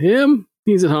 Yeah. Him,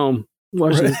 he's at home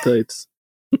watching his tights.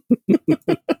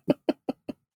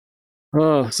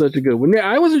 Oh, such a good one. Yeah,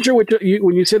 I wasn't sure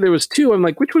when you said there was 2. I'm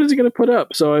like, which one is he going to put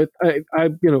up? So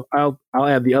I'll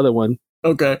add the other one.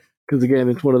 Okay. Because again,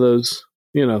 it's one of those.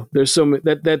 There's so many,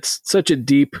 that's such a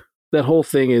deep. That whole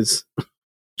thing is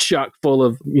chock full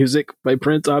of music by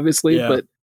Prince, obviously, but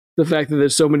the fact that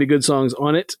there's so many good songs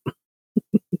on it.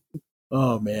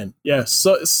 Oh man, yeah,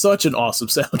 such an awesome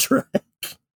soundtrack.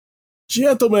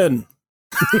 Gentlemen,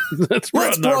 let's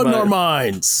broaden our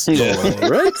minds. Yeah.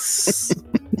 Right.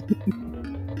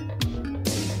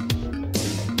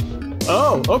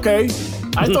 Oh, okay.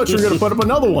 I thought you were going to put up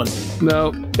another one.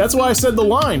 No. That's why I said the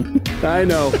line. I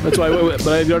know. That's why I went with,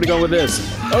 but I've already gone with this.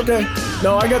 Okay.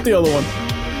 No, I got the other one.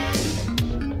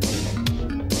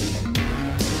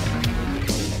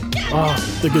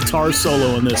 Oh, the guitar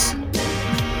solo in this.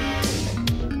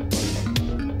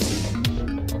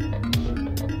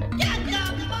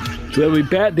 So that would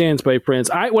be Bat Dance by Prince.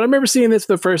 When I remember seeing this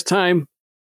the first time,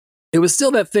 it was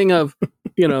still that thing of,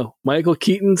 Michael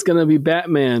Keaton's going to be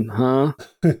Batman, huh?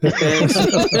 I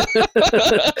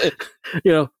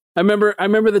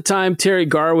remember the time Terry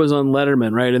Garr was on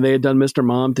Letterman, right? And they had done Mr.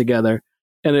 Mom together.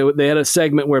 And they had a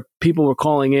segment where people were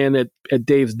calling in at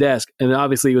Dave's desk. And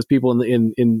obviously it was people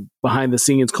in behind the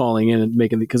scenes calling in and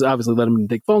because obviously Letterman didn't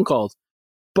take phone calls.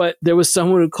 But there was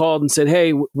someone who called and said,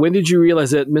 hey, when did you realize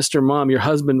that Mr. Mom, your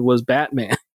husband, was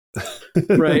Batman?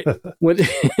 Right. And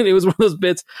it was one of those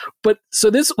bits. But so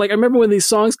this, I remember when these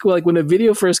songs, when the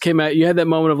video first came out, you had that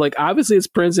moment of obviously it's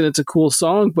Prince and it's a cool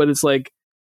song, but it's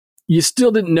you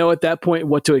still didn't know at that point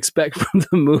what to expect from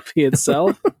the movie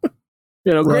itself.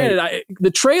 Granted,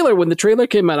 when the trailer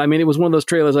came out, it was one of those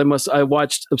trailers I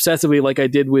watched obsessively, like I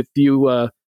did with you,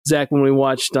 Zach, when we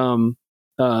watched Dark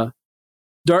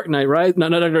Knight, right? No,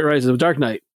 not Dark Knight Rises, it was Dark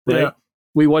Knight, right? Yeah.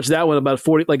 We watched that one about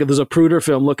 40, there's a Pruder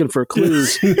film looking for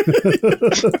clues.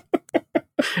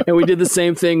 And we did the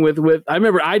same thing with I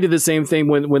remember I did the same thing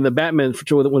when the Batman,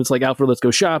 when it's Alfred, let's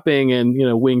go shopping, and,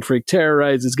 Wing Freak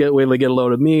terrorizes, get a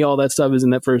load of me, all that stuff is in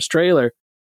that first trailer.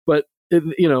 But,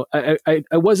 I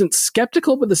wasn't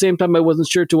skeptical, but at the same time, I wasn't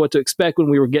sure to what to expect when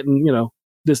we were getting,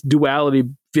 this duality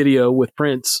video with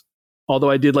Prince, although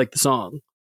I did like the song.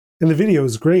 And the video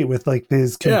was great with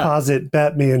his composite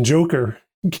Batman Joker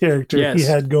character he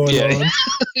had going on.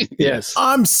 Yes.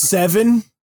 I'm 7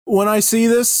 when I see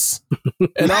this,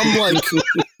 and I'm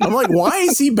like, why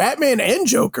is he Batman and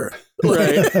Joker?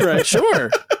 Right, sure.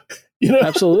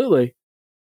 Absolutely.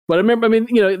 But I remember,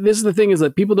 this is the thing is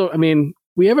that people don't,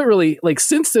 we haven't really,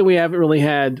 since then we've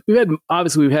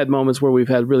had moments where we've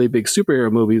had really big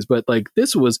superhero movies, but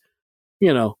this was,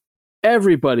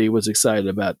 everybody was excited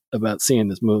about seeing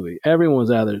this movie. Everyone was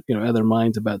out of their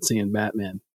minds about seeing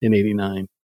Batman in '89.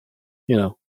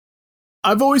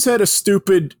 I've always had a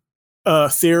stupid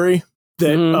theory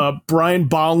that Brian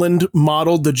Bolland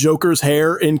modeled the Joker's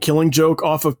hair in Killing Joke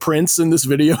off of Prince in this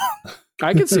video?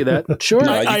 I can see that. Sure.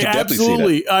 No, you I can definitely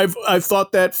see absolutely. I've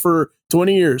thought that for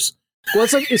 20 years. Well,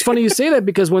 it's funny you say that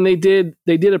because when they did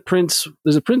a Prince,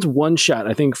 there's a Prince one shot,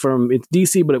 I think it's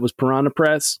DC, but it was Piranha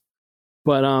Press.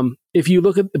 But if you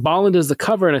look at Bolland does the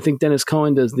cover, and I think Dennis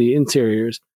Cohen does the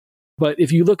interiors. But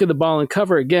if you look at the Bolland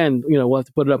cover again, we'll have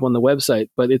to put it up on the website.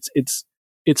 But it's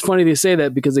funny they say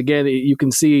that because again, you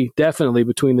can see definitely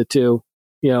between the two,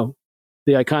 the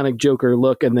iconic Joker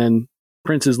look and then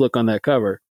Prince's look on that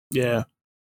cover. Yeah.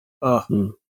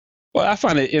 Well, I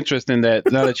find it interesting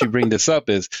that now that you bring this up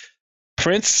is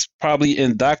Prince probably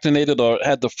indoctrinated or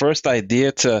had the first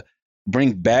idea to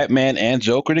bring Batman and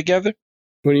Joker together.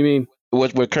 What do you mean?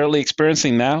 What we're currently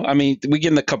experiencing now. I mean, we're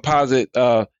getting the composite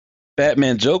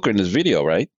Batman Joker in this video,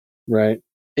 right? Right.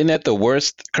 Isn't that the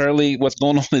worst currently what's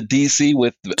going on in DC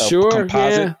with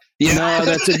composite? Yeah. No,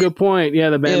 that's a good point.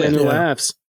 Yeah, the Batman who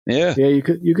laughs. Yeah. Yeah, you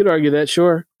could argue that,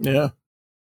 sure. Yeah.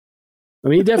 I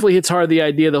mean, he definitely hits hard the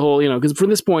idea, the whole, because from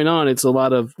this point on, it's a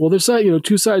lot of, well, there's,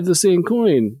 two sides of the same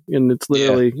coin. And it's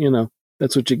literally,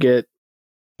 that's what you get.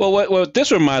 Well, what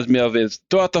this reminds me of is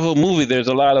throughout the whole movie, there's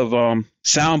a lot of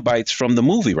sound bites from the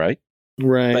movie, right?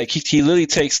 Right. Like he literally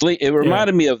takes, it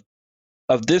reminded me of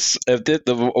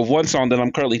one song that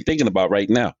I'm currently thinking about right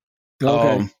now.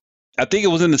 Okay. I think it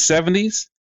was in the 70s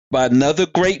by another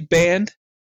great band.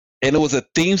 And it was a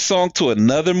theme song to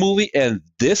another movie. And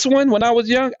this one, when I was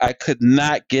young, I could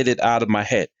not get it out of my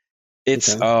head.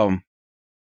 It's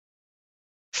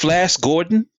Flash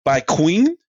Gordon by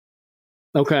Queen.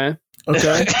 Okay.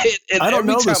 Okay. I don't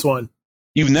know this one.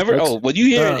 You've never? When you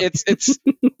hear it, it's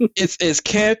as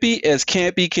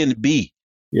campy can be.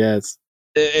 Yes.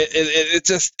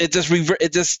 It's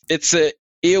a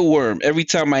earworm every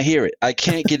time I hear it. I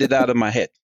can't get it out of my head.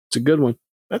 It's a good one.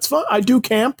 That's fun. I do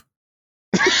camp.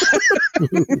 Okay.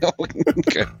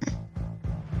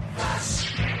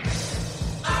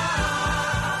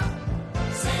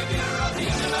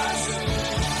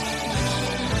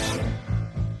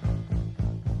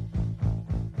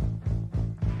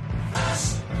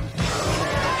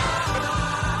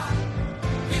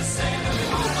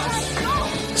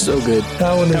 So good.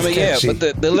 That one is catchy. Yeah,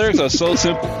 but the lyrics are so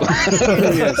simple.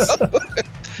 Yes.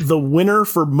 The winner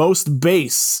for most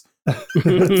bass,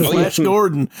 Flash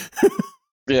Gordon.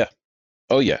 Yeah.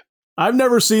 Oh yeah. I've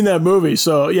never seen that movie,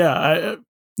 so yeah, I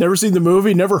never seen the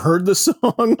movie, never heard the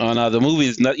song. Oh no, the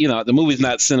movie's not. The movie's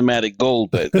not cinematic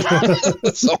gold, but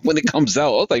so when it comes out,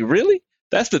 I was like, really?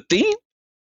 That's the theme?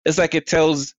 It's like it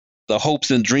tells the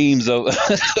hopes and dreams of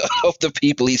of the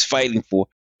people he's fighting for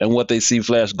and what they see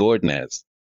Flash Gordon as.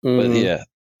 Mm-hmm. But yeah,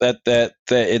 that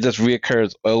it just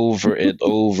reoccurs over and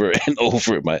over and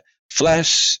over. My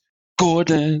Flash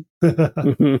Gordon.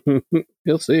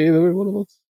 He'll save every one of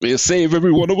us. He'll save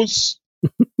every one of us.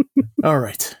 All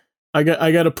right, I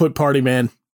got to put Party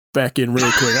Man back in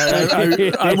really quick.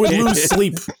 I would lose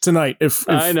sleep tonight if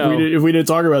we didn't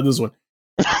talk about this one.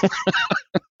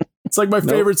 It's like my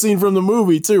favorite scene from the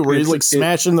movie too, where he's like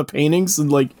smashing the paintings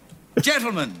and like.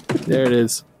 Gentlemen, there it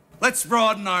is. Let's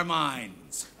broaden our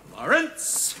minds.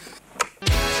 Lawrence.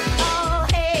 Oh,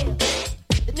 hey,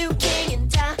 the new king in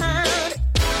town.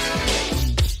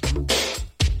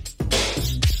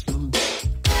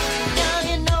 Young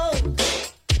and old,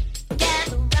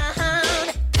 gather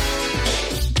round.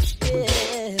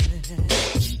 Yeah.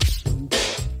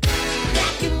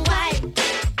 Black and white.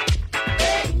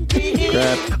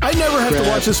 Crap. I never have to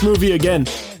watch this movie again.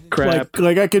 Crap.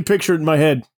 Like I could picture it in my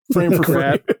head, frame for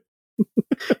frame.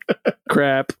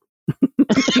 Crap.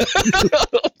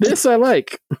 This I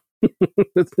like.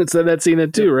 It's that scene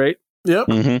in too, right? Yep.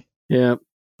 Mm-hmm. Yeah.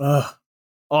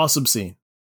 Awesome scene.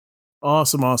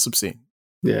 Awesome scene.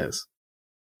 Yes.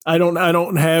 I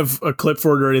don't have a clip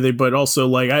for it or anything, but also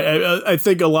like I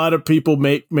think a lot of people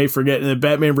may forget in the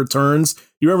Batman Returns.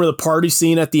 You remember the party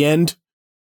scene at the end,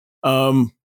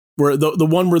 where the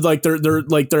one where like they're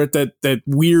at that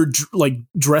weird like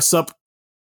dress up,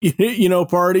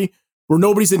 party where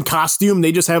nobody's in costume.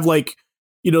 They just have like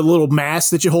the little mask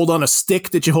that you hold on a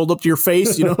stick that you hold up to your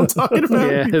face. You know what I'm talking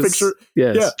about? Yes. Picture,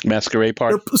 Yes. yeah. Masquerade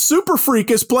party. Super Freak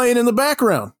is playing in the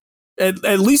background.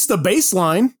 At least the bass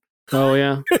line. Oh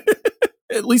yeah.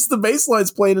 At least the bass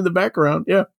line's playing in the background.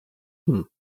 Yeah.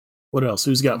 What else?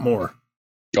 Who's got more?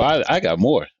 Oh, I got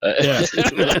more. Yeah.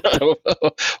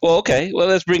 Well, okay. Well,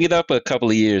 let's bring it up a couple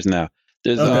of years now.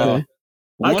 There's Okay.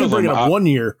 I can bring it up 1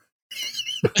 year.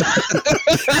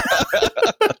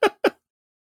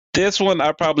 This one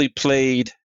I probably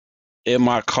played in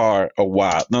my car a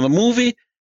while. Now the movie,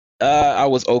 I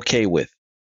was okay with,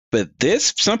 but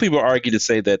this, some people argue to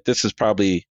say that this is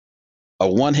probably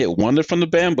a one-hit wonder from the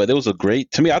band, but it was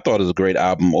to me, I thought it was a great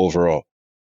album overall.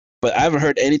 But I haven't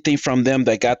heard anything from them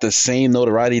that got the same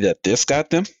notoriety that this got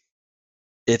them.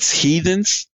 It's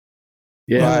Heathens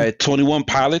by 21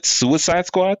 Pilots, Suicide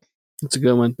Squad. That's a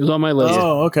good one. It was on my list.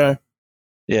 Oh, okay.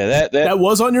 Yeah, that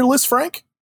was on your list, Frank?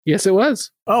 Yes, it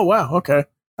was. Oh, wow. Okay.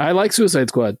 I like Suicide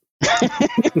Squad.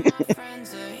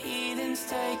 Friends are heathens,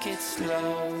 take it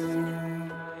slow.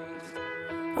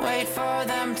 Wait for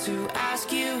them to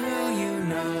ask you who you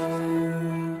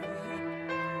know.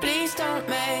 Please don't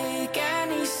make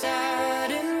any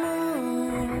sudden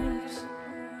moves.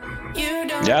 You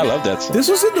don't Yeah, I love that song. This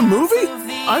was in the movie?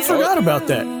 I forgot about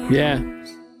that. Yeah.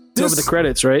 It's over the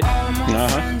credits, right?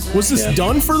 Uh-huh. Was this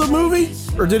done for the movie?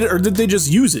 Or did they just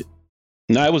use it?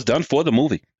 No, it was done for the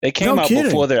movie. It came No out kidding.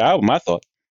 before their album, I thought.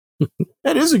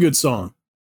 That is a good song.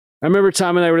 I remember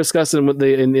Tom and I were discussing with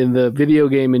in the video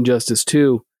game Injustice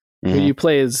 2 when Mhm. you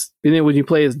play as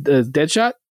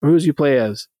Deadshot, or who did you play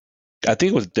as? I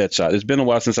think it was Deadshot. It's been a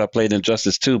while since I played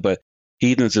Injustice 2, but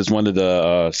Heathens is one of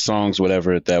the songs,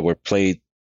 whatever, that were played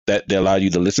that they allowed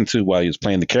you to listen to while you was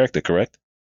playing the character, correct?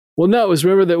 Well, no, it was,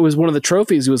 remember that was one of the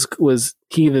trophies was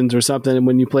Heathens or something, and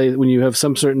when you have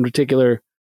some certain particular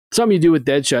something you do with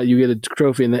Deadshot, you get a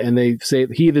trophy, and they say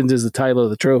Heathens is the title of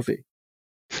the trophy.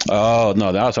 Oh,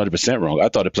 no, that was 100% wrong. I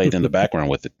thought it played in the background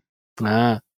with it.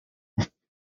 Ah.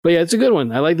 But yeah, it's a good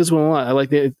one. I like this one a lot. I like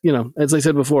the, as I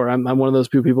said before, I'm one of those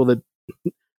people that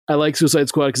I like Suicide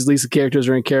Squad because at least the characters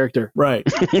are in character. Right.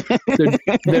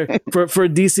 They're for a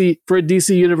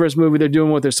DC universe movie, they're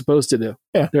doing what they're supposed to do.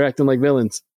 Yeah. They're acting like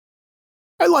villains.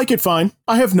 I like it fine.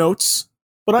 I have notes,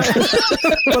 but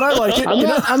I like it.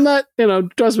 I'm not,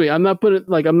 trust me, I'm not putting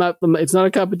it's not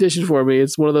a competition for me.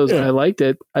 It's one of those, Yeah. I liked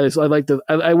it. I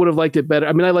would have liked it better.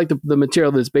 I mean, I like the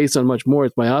material that it's based on much more.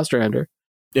 It's my Ostrander.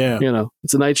 Yeah.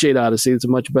 It's a Nightshade Odyssey. It's a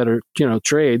much better,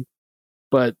 trade,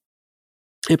 but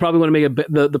it probably would have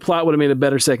made the plot would have made a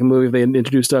better second movie if they had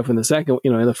introduced stuff in the second,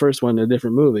 in the first one in a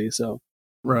different movie. So,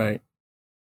 Right.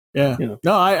 Yeah. You know.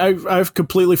 No, I've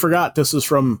completely forgot this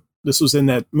was in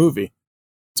that movie.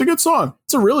 It's a good song.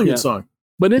 It's a really Yeah. good song.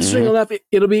 but interesting enough,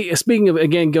 it'll be, speaking of,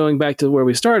 again, going back to where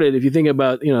we started, if you think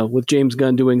about, with James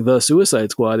Gunn doing The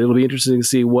Suicide Squad, it'll be interesting to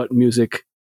see what music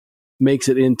makes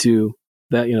it into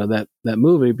that, that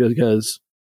movie, because,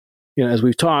 as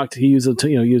we've talked, he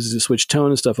uses to switch tone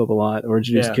and stuff up a lot, or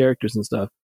introduce Yeah. characters and stuff.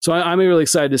 So I'm really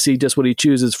excited to see just what he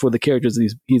chooses for the characters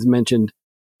that he's mentioned,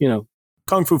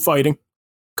 Kung Fu Fighting.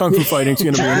 Kung Fu Fighting's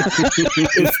going to be in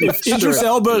it. If Idris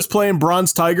Elba is playing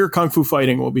Bronze Tiger, Kung Fu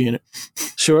Fighting will be in it.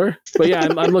 Sure. But yeah,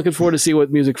 I'm looking forward to see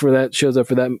what music for that shows up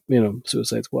for that,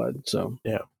 Suicide Squad. So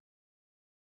Yeah.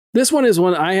 This one is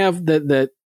one I have that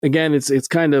again, it's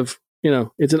kind of,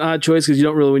 it's an odd choice because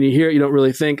when you hear it, you don't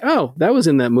really think, oh, that was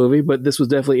in that movie, but this was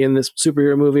definitely in this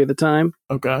superhero movie at the time.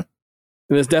 Okay.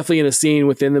 And it's definitely in a scene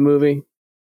within the movie.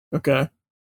 Okay.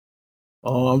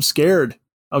 Oh, I'm scared.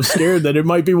 I'm scared that it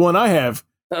might be one I have.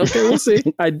 Okay, we'll see.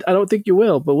 I don't think you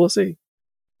will, but we'll see.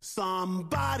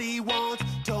 Somebody once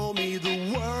told me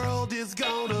the world is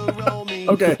gonna roll me.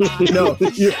 Okay. No,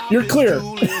 you're clear.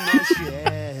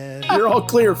 You're all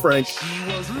clear, Frank. She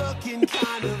was looking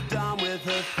kind of dumb with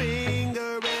her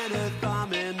finger and her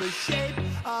thumb in the shape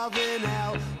of an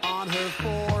L on her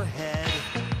forehead.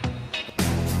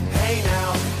 Hey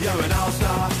now, you're an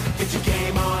all-star. Get your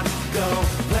game on, go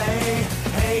play.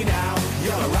 Hey now,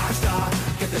 you're a rock star.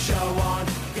 Get the show on.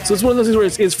 So it's one of those things where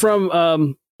it's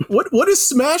from What is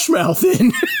Smash Mouth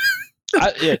in?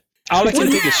 All I can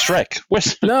think is Shrek.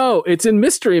 no, it's in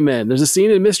Mystery Men. There's a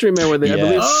scene in Mystery Men where they, I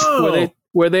believe, Oh.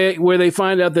 where they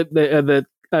find out that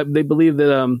they believe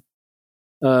that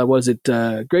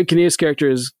Greg Kinnear's character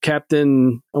is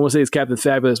Captain. I want to say it's Captain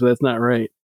Fabulous, but that's not right.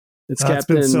 It's It's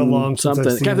Captain been so long since I've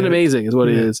something. seen Captain it. Amazing is what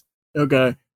it Yeah. is.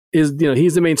 Okay. He's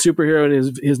the main superhero,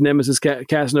 and his nemesis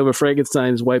Casanova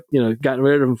Frankenstein is wiped. Gotten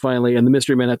rid of him finally, and the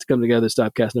Mystery Men have to come together to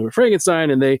stop Casanova Frankenstein,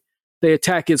 and they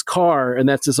attack his car, and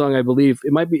that's the song I believe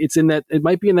it might be. It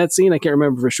might be in that scene. I can't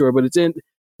remember for sure, but it's in.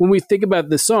 When we think about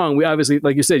this song, we obviously,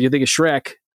 like you said, you think of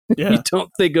Shrek. Yeah. You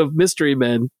don't think of Mystery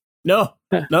Men. No,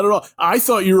 not at all. I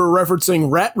thought you were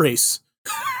referencing Rat Race.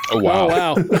 Oh,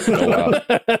 wow. Oh wow!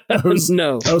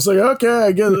 No, I was like, okay,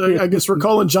 I guess we're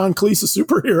calling John Cleese a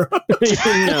superhero.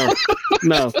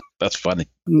 no, That's funny.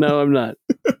 no. I'm not.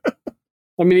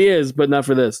 I mean, he is, but not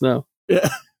for this. No, Yeah.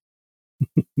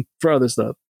 for other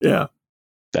stuff. Yeah.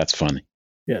 That's funny.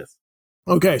 Yes.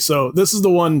 Okay, so this is the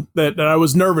one that I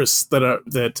was nervous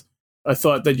that I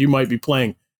thought that you might be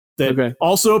playing. That Okay.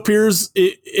 also appears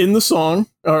in the song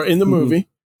or in the movie.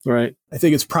 Right. I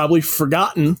think it's probably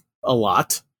forgotten a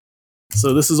lot.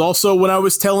 So this is also when I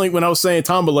was saying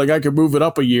Tom, but like I could move it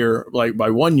up a year, like by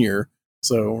 1 year.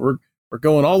 So we're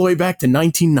going all the way back to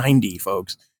 1990,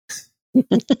 folks.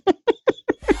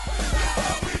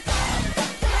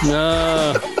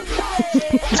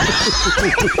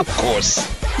 Of course.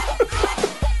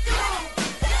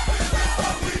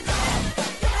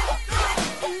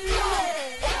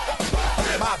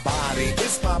 My body,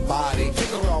 it's my body. Kick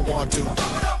her all want to.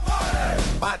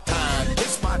 My time,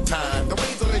 it's my time. The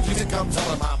ways of the music comes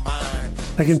out of my mind.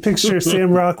 I can picture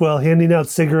Sam Rockwell handing out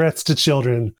cigarettes to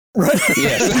children. Right?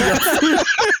 Yes.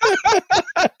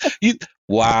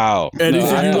 Wow.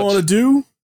 Anything you want to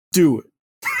do it.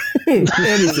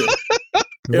 Anything.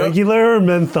 Regular or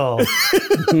menthol?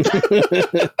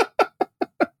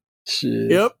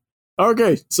 Shit. Yep.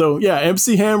 Okay, so yeah,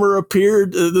 MC Hammer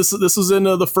appeared. This was in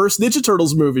the first Ninja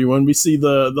Turtles movie when we see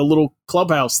the little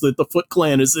clubhouse that the Foot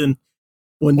Clan is in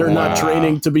when they're not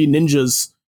training to be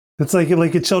ninjas. It's like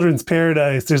a children's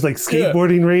paradise. There's like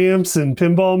skateboarding ramps and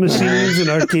pinball machines and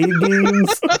arcade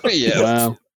games. Yeah.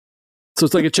 Wow. So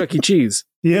it's like a Chuck E. Cheese.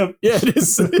 Yep, Yeah, it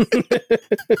is.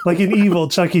 like an evil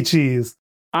Chuck E. Cheese.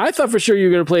 I thought for sure you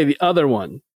were going to play the other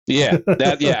one. Yeah.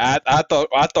 I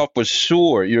thought for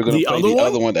sure you were going to play the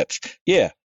other one.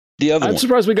 The other I'm one.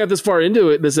 surprised we got this far into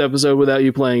it this episode without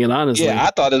you playing it, honestly. Yeah,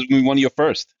 I thought it was one of your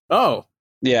first. Oh,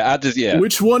 Yeah,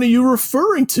 which one are you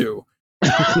referring to?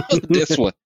 This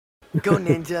one. Go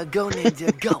ninja, go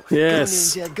ninja, go.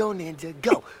 Yes. Go ninja, go ninja,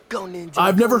 go. Go ninja.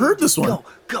 I've go never heard ninja, this one. Go,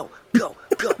 go, go,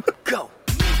 go, go.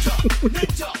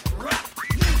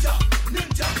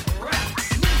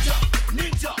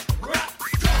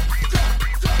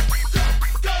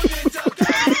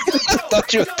 I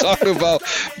thought you were talking about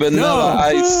Vanilla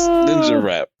Ice Ninja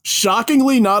Rap.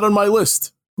 Shockingly, not on my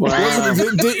list. Wow.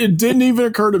 It didn't even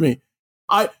occur to me.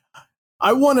 I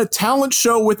won a talent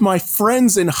show with my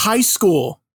friends in high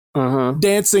school Uh-huh.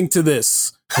 dancing to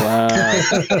this. Wow.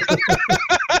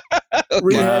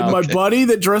 We had my okay. buddy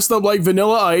that dressed up like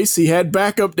Vanilla Ice. He had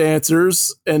backup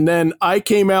dancers, and then I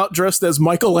came out dressed as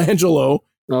Michelangelo.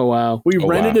 Oh, wow. We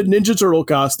rented a Ninja Turtle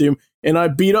costume, and I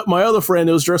beat up my other friend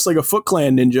that was dressed like a Foot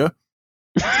Clan ninja.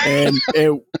 And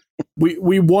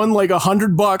we won like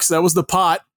 $100. That was the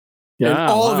pot. Yeah, and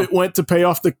all of it went to pay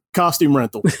off the costume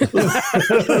rental.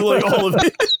 Like all of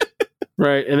it.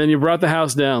 Right. And then you brought the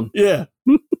house down. Yeah.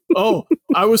 Oh,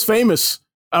 I was famous.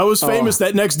 I was famous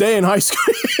that next day in high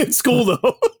school. In school,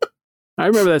 though. I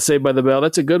remember that Saved by the Bell.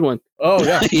 That's a good one. Oh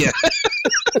yeah.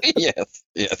 Yeah.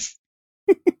 Yes.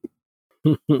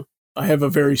 I have a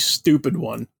very stupid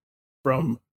one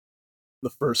from the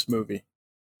first movie.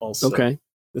 Also, Okay.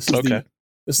 This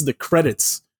is the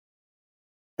credits.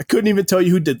 I couldn't even tell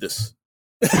you who did this.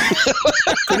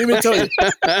 Couldn't even tell you.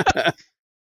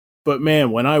 But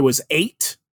man, when I was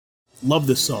 8, loved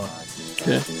this song.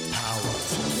 Yeah.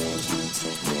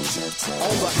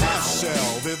 On the half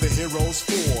shell, they're the heroes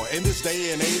for. In this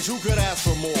day and age, who could ask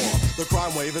for more? The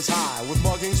crime wave is high, with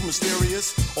muggings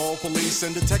mysterious. All police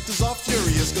and detectives are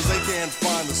furious, cause they can't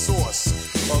find the source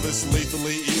of this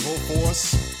lethally evil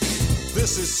force.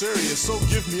 This is serious, so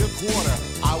give me a quarter.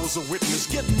 I was a witness,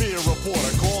 get me a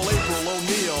reporter. Call April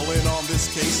O'Neil in on this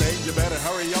case. Hey, you better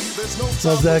hurry up, there's no time.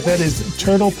 So Zach, that is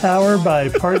Turtle Power by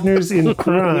Partners in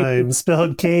Crime,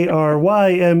 spelled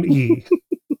Kryme.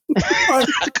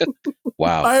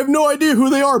 Wow. I have no idea who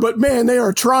they are, but man, they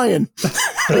are trying.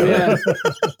 Yeah.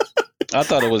 I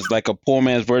thought it was like a poor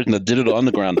man's version of Digital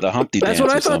Underground, the Humpty That's Dance. what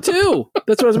I or thought something. too.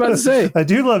 That's what I was about to say. I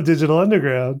do love Digital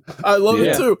Underground. I love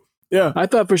it too. Yeah. I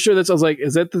thought for sure I was like,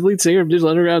 is that the lead singer of Digital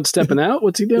Underground stepping out?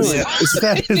 What's he doing? Yeah. Is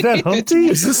that Humpty?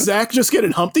 Is this Zach just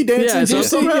getting Humpty dancing? Yeah, so,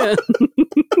 somehow?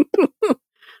 yeah.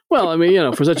 Well, I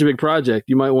mean, for such a big project,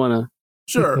 you might want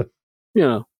Sure.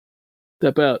 to,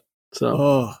 step out. So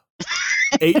Oh.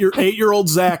 8-year-old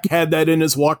Zach had that in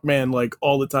his Walkman like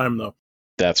all the time though.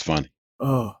 That's funny.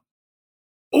 Oh.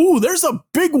 Oh, there's a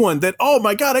big one that, oh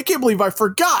my God, I can't believe I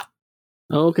forgot.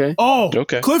 okay. Oh,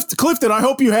 Okay. Clifton, I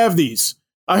hope you have these.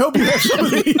 I hope you have some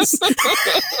of these.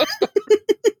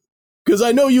 Because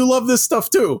I know you love this stuff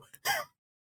too.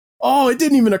 Oh, it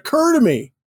didn't even occur to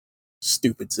me.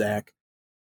 Stupid Zach.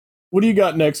 What do you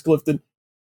got next, Clifton?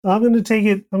 I'm gonna take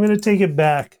it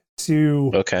back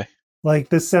to Okay. like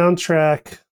the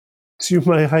soundtrack to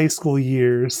my high school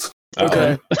years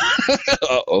Okay.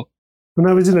 Uh-oh. when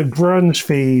I was in a grunge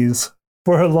phase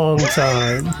for a long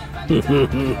time.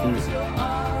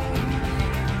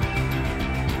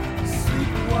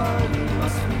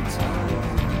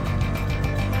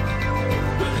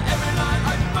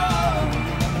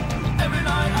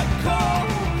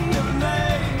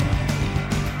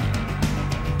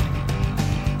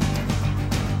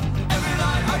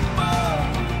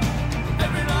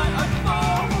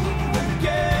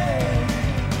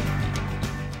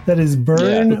 That is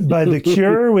Burn by The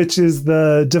Cure, which is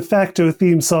the de facto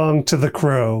theme song to The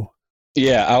Crow.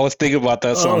 Yeah, I was thinking about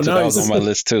that song too. That was nice. on my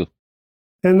list too.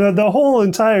 And the whole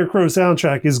entire Crow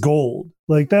soundtrack is gold.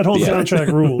 Like, that whole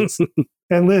soundtrack rules.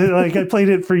 And like, I played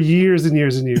it for years and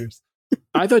years and years.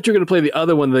 I thought you were going to play the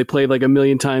other one they played like a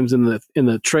million times in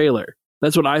the trailer.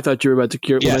 That's what I thought you were about to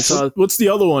cure. When I saw What's the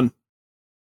other one?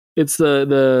 it's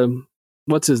the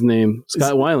what's his name?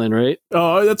 Scott Weiland, right?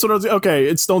 Oh, that's what I was. Okay,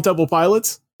 it's Stone Temple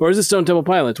Pilots. Or is it Stone Temple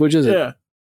Pilots? Which is it? Yeah,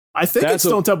 I think That's it's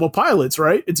Stone Temple Pilots,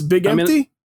 right? It's Big I mean,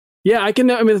 Empty. Yeah, I can.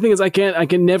 I mean, the thing is, I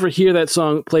can never hear that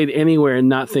song played anywhere and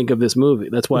not think of this movie.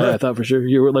 That's why I thought for sure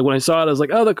you were like when I saw it, I was like,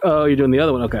 oh, you're doing the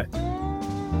other one, okay.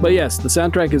 But yes, the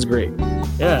soundtrack is great.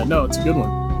 Yeah, no, it's a good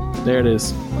one. There it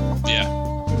is. Yeah.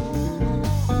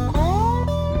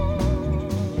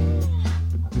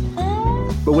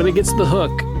 But when it gets to the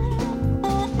hook,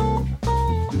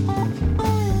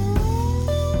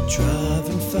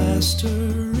 Driving faster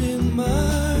in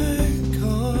my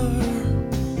car,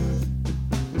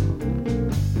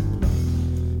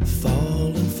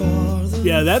 falling farther.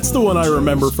 Yeah, that's the one I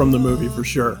remember from the movie for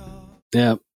sure.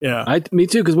 yeah, Yeah, me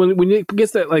too. Because when it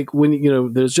gets that, like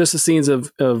when there's just the scenes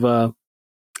of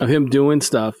him doing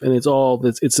stuff, and it's all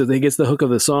he gets the hook of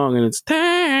the song, and it's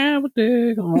time to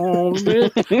dig on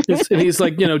it. And he's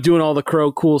like doing all the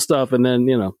Crow cool stuff, and then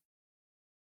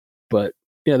but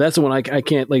yeah, that's the one I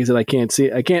can't, like I said, I can't see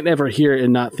it. I can't ever hear it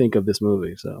and not think of this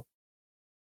movie. So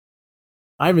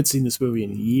I haven't seen this movie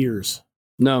in years.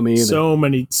 no, me either. So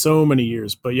many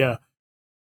years. But yeah,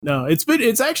 no,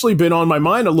 it's actually been on my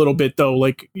mind a little bit though.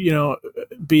 Like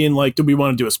being like, do we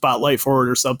want to do a spotlight for it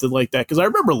or something like that? Because I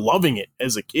remember loving it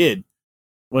as a kid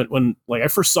when like I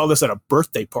first saw this at a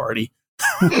birthday party.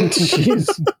 Jeez.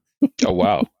 Oh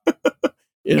wow.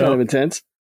 Kind of intense.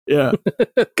 Yeah.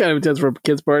 Kind of intense for a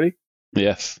kid's party.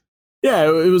 Yes. Yeah,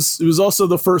 it was also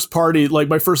the first party, like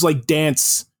my first like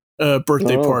dance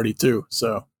birthday party too.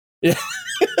 So yeah.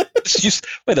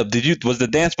 Wait up, was the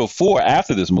dance before or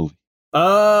after this movie? Did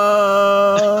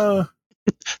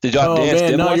y'all dance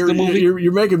then watch the movie?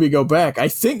 You're making me go back. I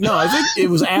think it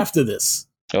was after this.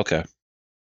 Okay.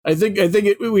 I think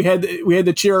we had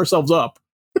to cheer ourselves up.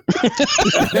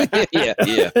 yeah.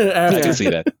 I can see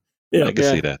that. Yeah. I can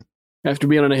see that. After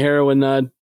being on a heroin nod.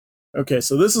 Okay,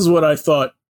 so this is what I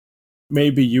thought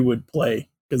maybe you would play,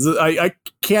 because I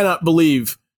cannot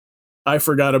believe I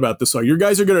forgot about this song. You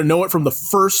guys are going to know it from the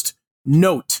first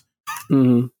note.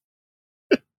 Mm-hmm.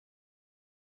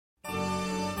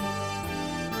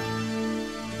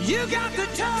 You got the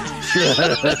touch.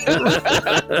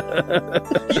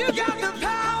 You got the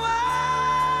power.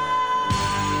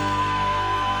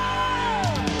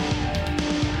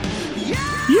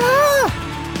 Yeah.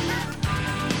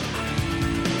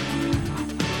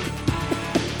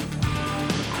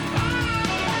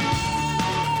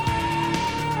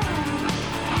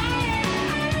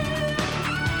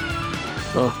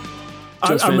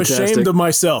 I'm ashamed of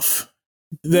myself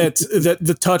that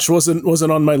the touch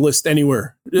wasn't on my list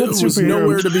anywhere. It was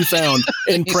nowhere to be found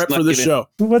in prep for the show.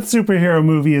 What superhero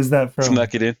movie is that from?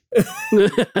 Snuck it in.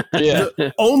 Yeah.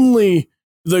 Only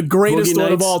the greatest Boogie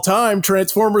one of Nights. all time,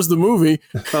 Transformers the movie.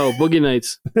 Oh, Boogie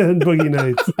Nights. And Boogie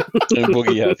Nights. And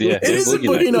Boogie Nights, yeah. It is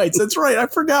Boogie Nights. That's right. I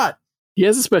forgot. He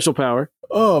has a special power.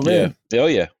 Oh man. Yeah. Oh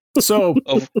yeah. So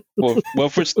well,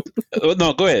 first,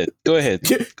 no, go ahead. Go ahead.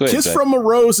 Kiss Zach. from a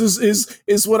Rose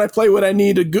is what I play when I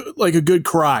need a good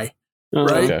cry.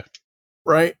 Right? Okay.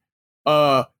 Right?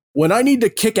 When I need to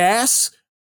kick ass,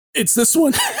 it's this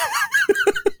one.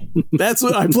 That's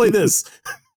what I play this.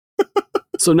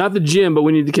 So not the gym, but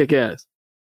we need to kick ass.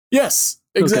 Yes,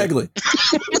 exactly.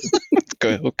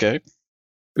 Okay.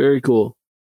 Very cool.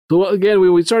 So again,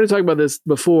 we started talking about this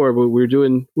before, but we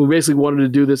basically wanted to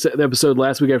do this episode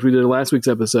last week after we did last week's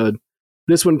episode.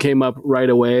 This one came up right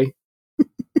away. And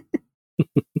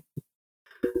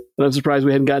I'm surprised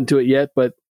we hadn't gotten to it yet,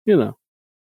 but there's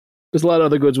a lot of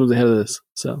other good ones ahead of this.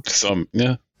 So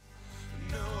Yeah.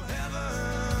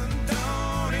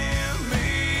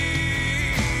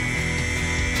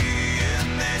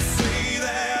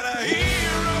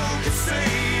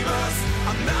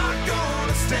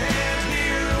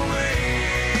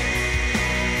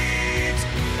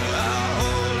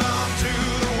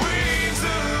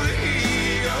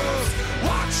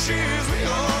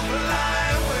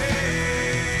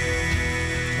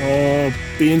 Oh,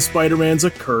 being Spider-Man's a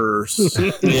curse.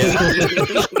 Yeah.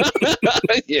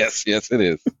 Yes, it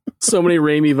is. so many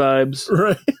Raimi vibes.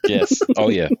 Right. Yes. Oh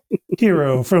yeah.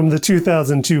 Hero from the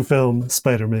 2002 film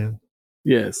Spider-Man.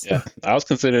 Yes. Yeah. I was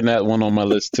considering that one on my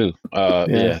list too.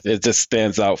 Yeah, it just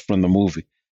stands out from the movie.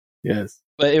 Yes.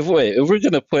 But if we're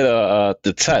gonna put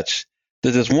the touch,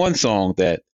 There's this one song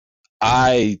that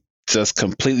I just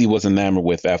completely was enamored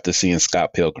with after seeing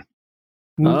Scott Pilgrim.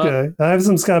 Okay. I have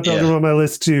some Scott Pilgrim on my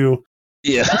list too.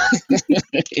 Yeah.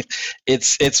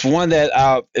 it's one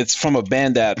that it's from a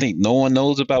band that I think no one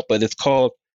knows about, but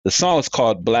the song is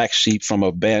called Black Sheep from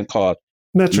a band called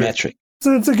Metric.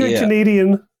 So it's a good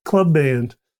Canadian club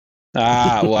band.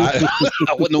 Well,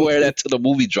 I wouldn't wear that till the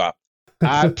movie dropped.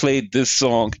 I played this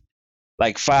song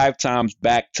like 5 times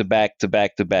back to back to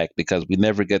back to back because we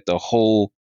never get the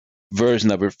whole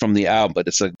version of it from the album, but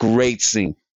it's a great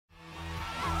scene.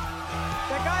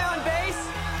 That guy on bass?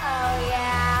 Oh,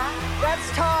 yeah. That's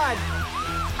Todd.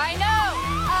 I know.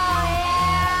 Oh,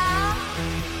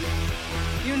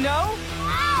 yeah. You know?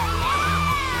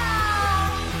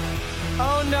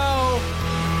 Oh, Oh yeah. no.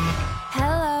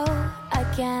 Hello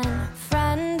again,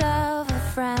 friend of a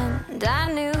friend.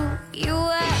 I knew you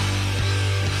were.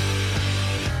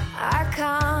 Our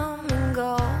common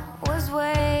goal was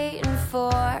waiting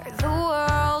for the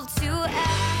world to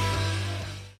end.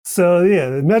 So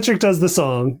yeah, Metric does the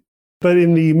song, but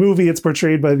in the movie it's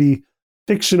portrayed by the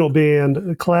fictional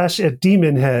band Clash at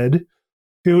Demon Head,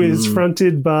 who is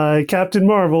fronted by Captain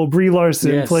Marvel, Brie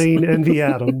Larson, playing Envy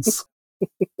Adams.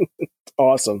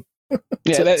 Awesome.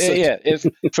 Yeah, It's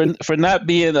for not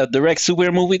being a direct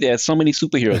superhero movie, there's so many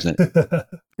superheroes in it.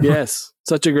 Yes,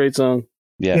 such a great song.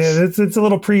 Yes. Yeah, it's a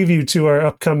little preview to our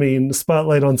upcoming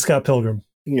spotlight on Scott Pilgrim.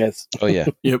 Yes. Oh yeah.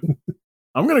 Yep.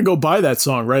 I'm gonna go buy that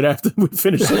song right after we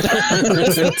finish it.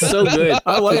 It's so good.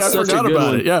 I forgot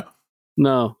about it. Yeah.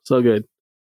 No, so good.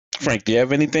 Frank, do you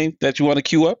have anything that you want to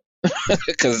queue up?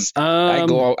 Because I can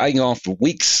go on for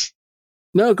weeks.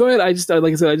 No, go ahead. Like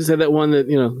I said, I just had that one that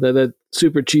that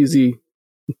super cheesy,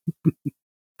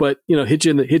 but hit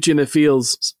you in the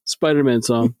feels Spider-Man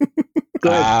song. Go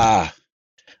ahead.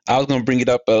 I was gonna bring it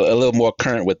up a little more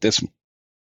current with this one.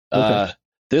 Okay.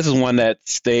 This is one that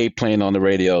stayed playing on the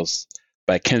radios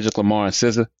by Kendrick Lamar and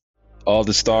SZA. All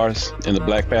the Stars in the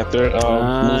Black Panther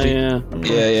movie.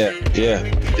 Yeah.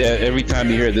 Every time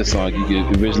you hear this song, you get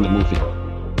envision the movie.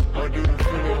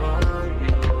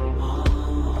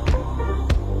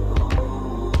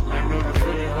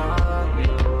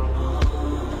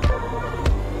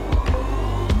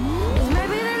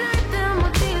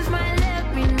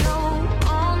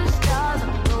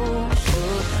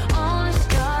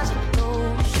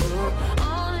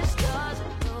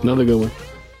 Another good one.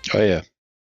 Oh yeah,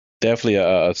 definitely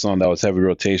a song that was heavy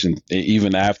rotation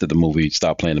even after the movie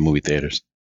stopped playing in the movie theaters.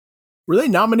 Were they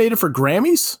nominated for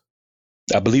Grammys?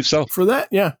 I believe so. For that,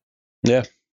 yeah. Yeah.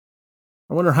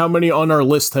 I wonder how many on our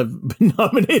list have been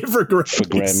nominated for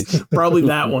Grammys. Probably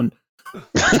that one.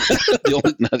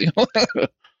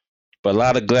 But a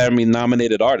lot of Grammy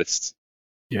nominated artists.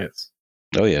 Yes.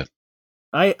 Oh yeah.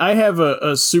 I have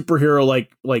a superhero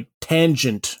like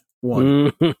Tangent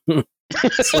one.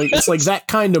 It's like that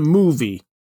kind of movie.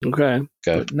 Okay.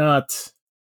 But not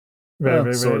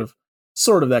Right.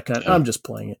 Sort of that kind. I'm just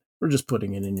playing it. We're just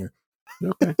putting it in here.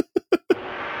 Okay.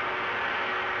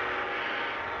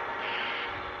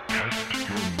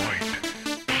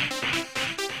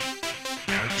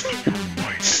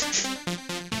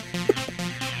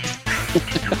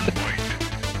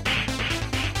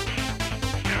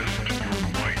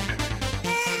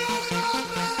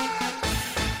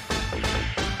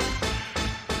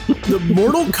 The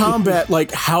Mortal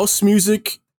Kombat house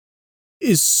music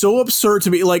is so absurd to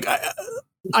me. Like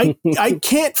I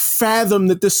can't fathom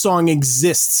that this song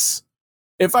exists.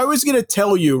 If I was going to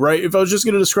tell you, right, if I was just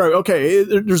going to describe, okay,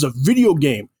 there's a video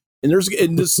game and you're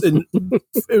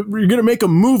going to make a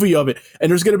movie of it, and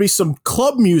there's going to be some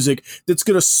club music that's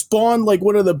going to spawn like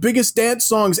one of the biggest dance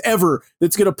songs ever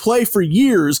that's going to play for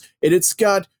years, and it's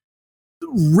got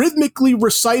rhythmically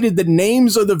recited the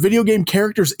names of the video game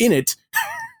characters in it.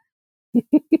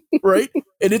 Right?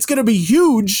 And it's going to be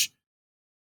huge.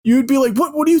 You'd be like,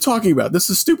 what are you talking about? This is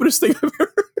the stupidest thing I've ever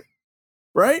heard.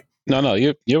 Right? No,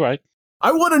 you're right.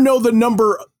 I want to know the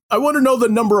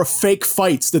number of fake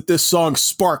fights that this song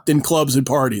sparked in clubs and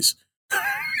parties.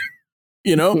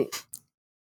 The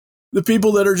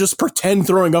people that are just pretend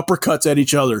throwing uppercuts at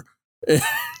each other. or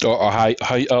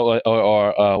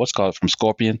what's it called from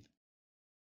Scorpion?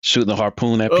 Shooting the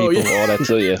harpoon at people, all that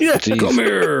too. Yeah. Yeah. Come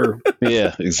here.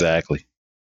 Yeah, exactly.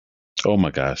 Oh my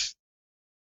gosh.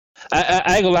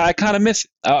 I ain't gonna lie, I kind of miss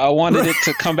it. I wanted it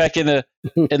to come back in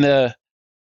the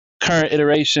current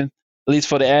iteration, at least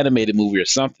for the animated movie or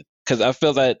something, because I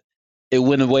feel that it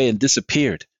went away and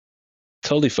disappeared.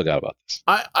 Totally forgot about this.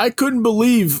 I couldn't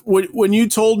believe when you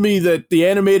told me that the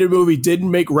animated movie didn't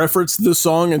make reference to the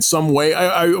song in some way.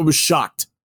 I was shocked.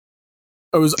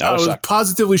 I was shocked.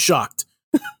 Positively shocked.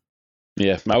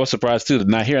 Yeah, I was surprised too to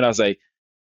not hear it. I was like,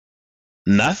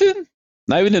 Nothing?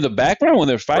 Not even in the background when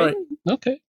they're fighting? Right.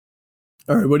 Okay.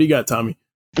 All right, what do you got, Tommy?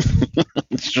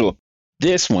 Sure.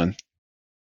 This one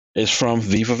is from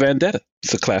V for Vendetta.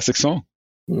 It's a classic song.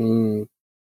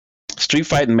 Street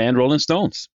Fighting Man, Rolling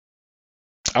Stones.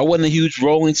 I wasn't a huge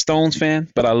Rolling Stones fan,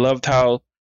 but I loved how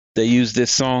they used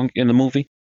this song in the movie.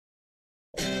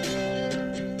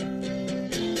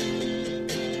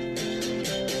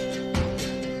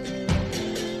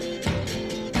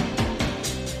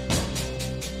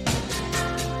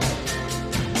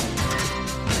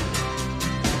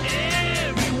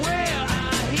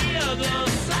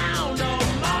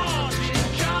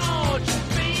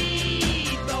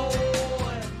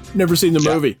 Never seen the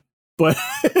movie, but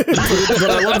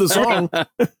I love the song.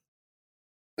 It's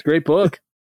a great book.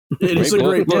 It is a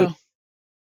great book. Yeah.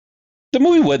 The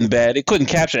movie wasn't bad. It couldn't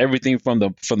capture everything from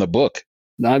the book.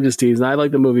 No, I'm just teasing. I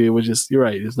like the movie. It was just, you're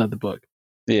right. It's not the book.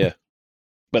 Yeah.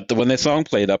 But when that song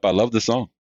played up, I love the song.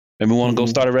 Made me want to go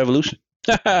start a revolution.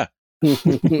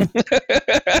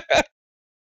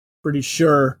 Pretty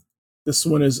sure this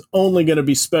one is only going to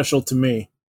be special to me.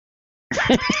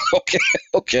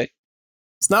 Okay.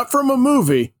 It's not from a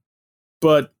movie,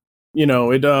 but you know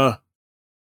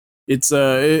it's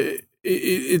sung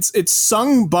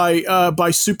by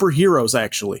superheroes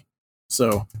actually.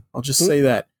 So I'll just say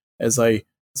that as I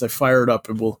fire it up,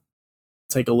 and we'll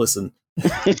take a listen.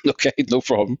 Okay, no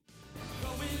problem.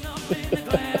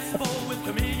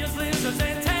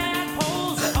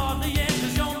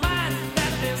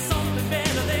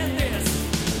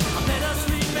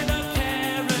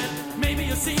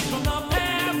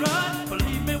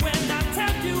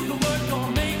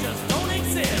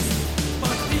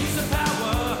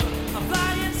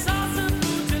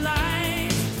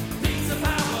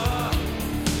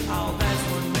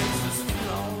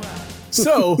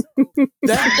 So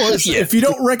that was, if you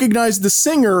don't recognize the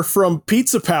singer from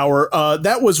Pizza Power,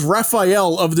 that was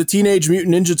Raphael of the Teenage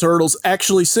Mutant Ninja Turtles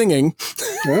actually singing.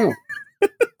 Oh.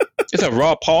 Is that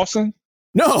Rob Paulson?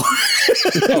 No.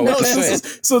 No,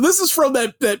 this is from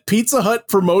that Pizza Hut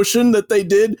promotion that they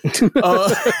did,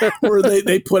 where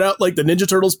they put out, like, the Ninja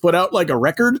Turtles put out like a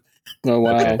record. Oh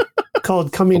wow!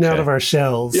 Called "Coming Out of Our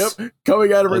Shells." Yep,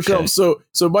 coming out of our shells. So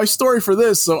my story for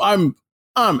this. So I'm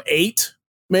 8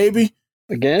 maybe.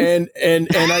 Again? And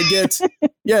I get,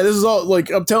 this is all, like,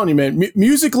 I'm telling you, man,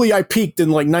 musically I peaked in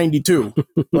like 92.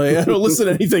 Like, I don't listen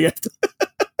to anything after.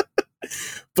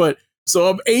 But so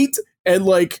I'm 8 and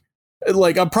like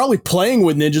I'm probably playing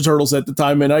with Ninja Turtles at the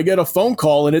time, and I get a phone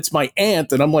call and it's my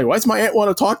aunt, and I'm like, why does my aunt want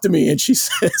to talk to me? And she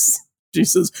says,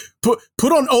 put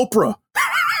on Oprah.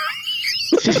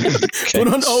 Put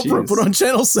on Oprah, put on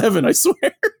Channel 7, I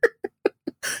swear.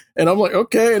 And I'm like,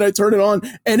 okay, and I turn it on,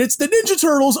 and it's the Ninja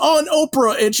Turtles on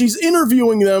Oprah, and she's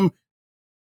interviewing them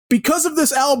because of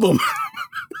this album.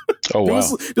 Oh, wow.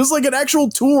 This is like an actual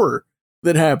tour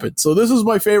that happened. So this is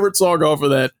my favorite song off of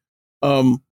that,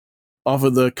 off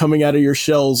of the Coming Out of Your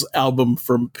Shells album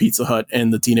from Pizza Hut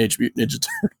and the Teenage Mutant Ninja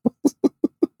Turtles.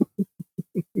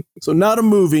 So not a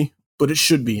movie, but it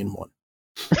should be in one.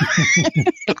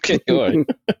 Okay, all right.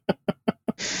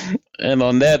 And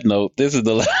on that note, this is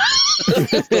the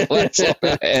last song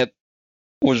I had,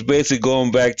 which basically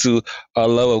going back to our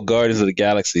love of Guardians of the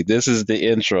Galaxy. This is the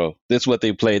intro. This is what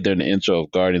they played during the intro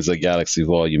of Guardians of the Galaxy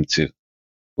Volume 2,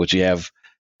 which you have,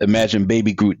 imagine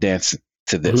Baby Groot dancing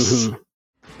to this.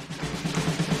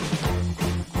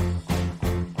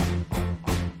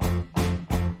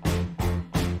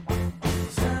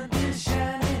 Sun is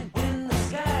shining in the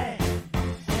sky.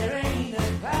 There ain't a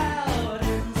cloud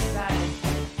in sight.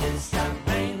 It stopped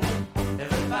raining.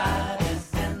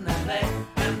 Everybody's in the lake.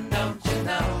 And don't you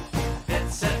know,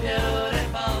 it's a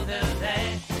beautiful new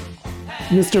day.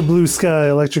 Mr. Blue Sky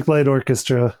Electric Light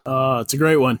Orchestra. It's a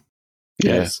great one.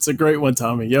 Yes. It's a great one,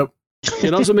 Tommy. Yep.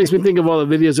 It also makes me think of all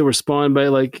the videos that were spawned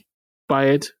by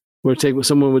it, where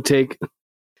someone would take,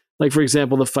 like, for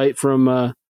example, the fight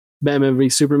from Batman v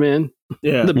Superman.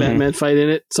 Yeah. The Batman fight in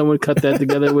it. Someone cut that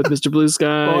together with Mr. Blue Sky.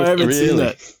 Oh, I haven't seen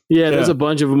that. Yeah, there's a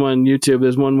bunch of them on YouTube.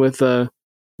 There's one with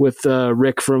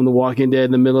Rick from The Walking Dead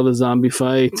in the middle of the zombie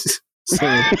fight.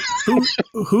 So,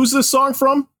 who's this song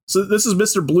from? So this is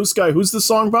Mr. Blue Sky. Who's the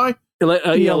song by?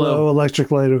 Yellow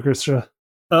Electric Light Orchestra.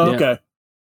 Oh, Yeah. okay.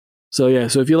 So yeah,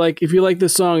 so if you like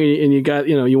this song and you got,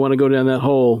 you want to go down that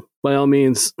hole, by all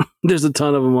means, there's a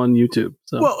ton of them on YouTube.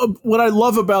 So. Well, what I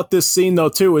love about this scene though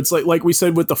too, it's like we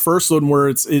said with the first one, where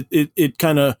it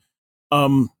kind of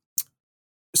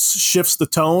shifts the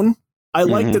tone. I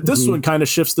like that this one kind of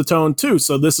shifts the tone too.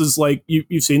 So this is like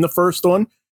you've seen the first one,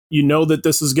 you know that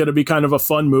this is going to be kind of a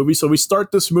fun movie. So we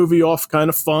start this movie off kind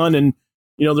of fun, and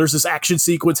there's this action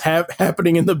sequence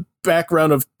happening in the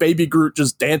background of Baby Groot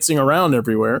just dancing around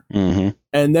everywhere. Mm-hmm.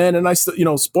 And then, and I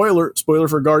still, spoiler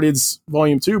for Guardians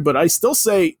Volume 2, but I still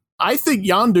say, I think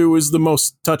Yondu is the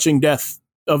most touching death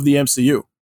of the MCU.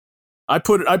 I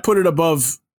put it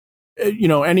above,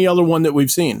 any other one that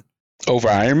we've seen. Over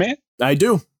Iron Man? I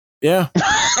do. Yeah.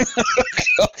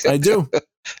 I do.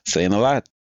 Saying a lot.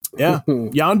 Yeah.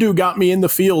 Yondu got me in the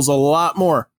feels a lot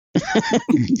more.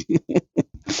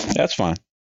 That's fine.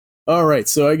 All right.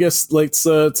 So I guess let's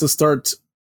to start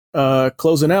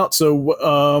closing out.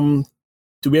 So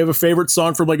do we have a favorite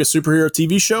song from like a superhero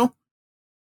TV show?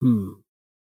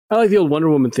 I like the old Wonder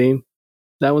Woman theme.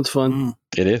 That one's fun.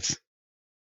 It is.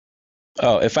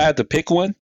 Oh, if I had to pick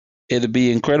one, it'd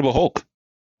be Incredible Hulk.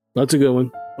 That's a good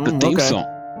one. The theme song.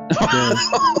 Yeah.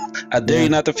 I dare you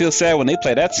not to feel sad when they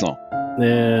play that song.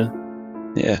 Yeah.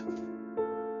 Yeah.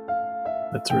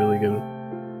 That's really good.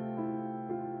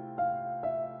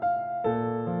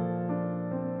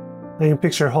 I can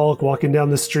picture Hulk walking down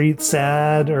the street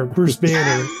sad, or Bruce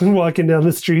Banner walking down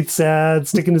the street sad,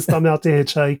 sticking his thumb out to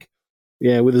hitchhike.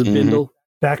 Yeah, with his bindle.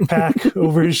 Backpack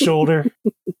over his shoulder.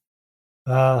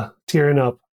 Tearing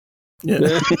up.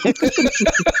 Yeah.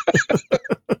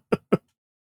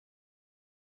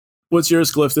 What's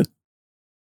yours, Clifton?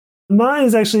 Mine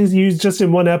is actually used just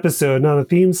in one episode, not a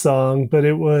theme song, but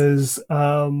it was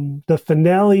the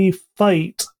finale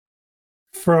fight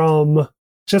from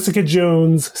Jessica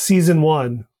Jones season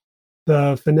 1.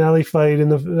 The finale fight in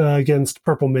the against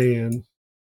Purple Man.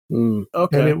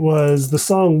 Okay. And the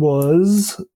song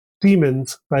was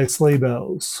Demons by Sleigh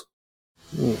Bells.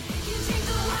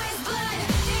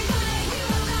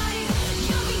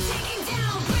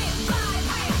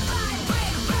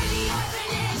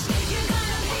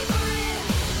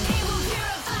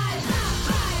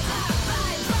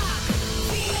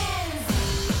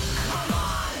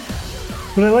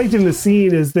 What I liked in the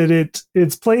scene is that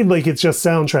it's played like it's just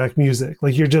soundtrack music.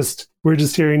 Like we're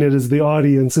just hearing it as the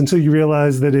audience until you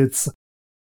realize that it's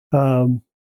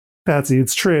Patsy,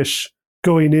 it's Trish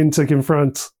going in to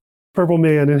confront Purple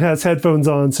Man and has headphones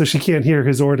on so she can't hear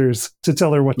his orders to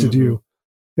tell her what to do.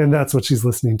 And that's what she's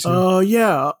listening to. Oh,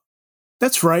 yeah.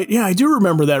 That's right. Yeah, I do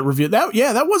remember that review. That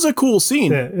was a cool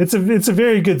scene. Yeah, it's a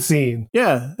very good scene.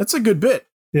 Yeah, that's a good bit.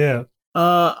 Yeah.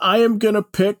 I am going to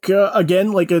pick,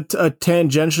 again, like a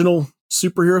tangential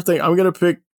superhero thing. I'm going to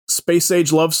pick Space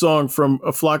Age Love Song from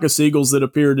A Flock of Seagulls that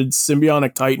appeared in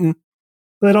Symbionic Titan.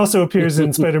 That also appears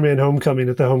in Spider-Man Homecoming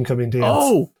at the Homecoming Dance.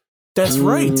 Oh, that's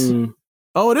right.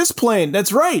 Oh, it is playing.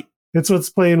 That's right. It's what's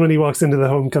playing when he walks into the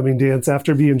Homecoming Dance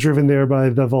after being driven there by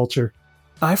the Vulture.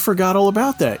 I forgot all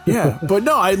about that. Yeah. But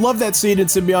no, I love that scene in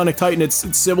Symbionic Titan. It's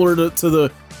similar to the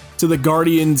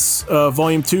Guardians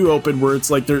Volume 2 open where it's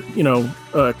like they're,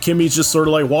 Kimmy's just sort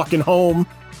of like walking home,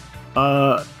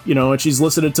 and she's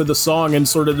listening to the song and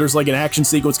sort of there's like an action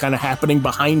sequence kind of happening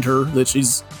behind her that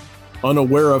she's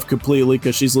unaware of completely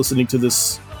because she's listening to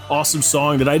this awesome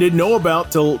song that I didn't know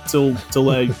about till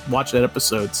I watched that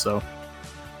episode. So,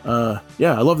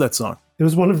 yeah, I love that song. It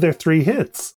was one of their 3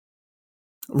 hits.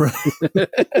 Right.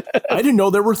 I didn't know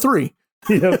there were 3.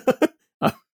 Yeah.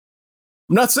 I'm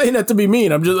not saying that to be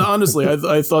mean. I'm just honestly,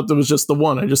 I thought there was just the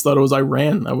one. I just thought it was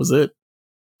Iran. That was it.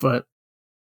 But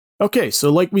okay,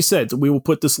 so like we said, we will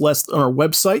put this list on our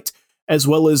website as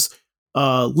well as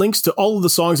links to all of the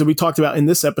songs that we talked about in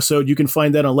this episode. You can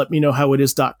find that on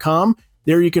letmeknowhowitis.com.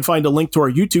 There you can find a link to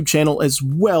our YouTube channel as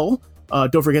well.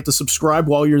 Don't forget to subscribe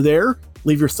while you're there.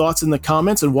 Leave your thoughts in the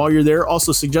comments, and while you're there,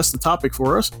 also suggest a topic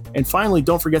for us. And finally,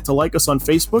 don't forget to like us on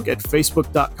Facebook at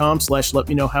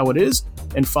facebook.com/letmeknowhowitis,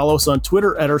 and follow us on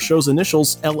Twitter at our show's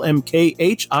initials,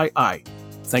 LMKHII.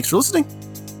 Thanks for listening.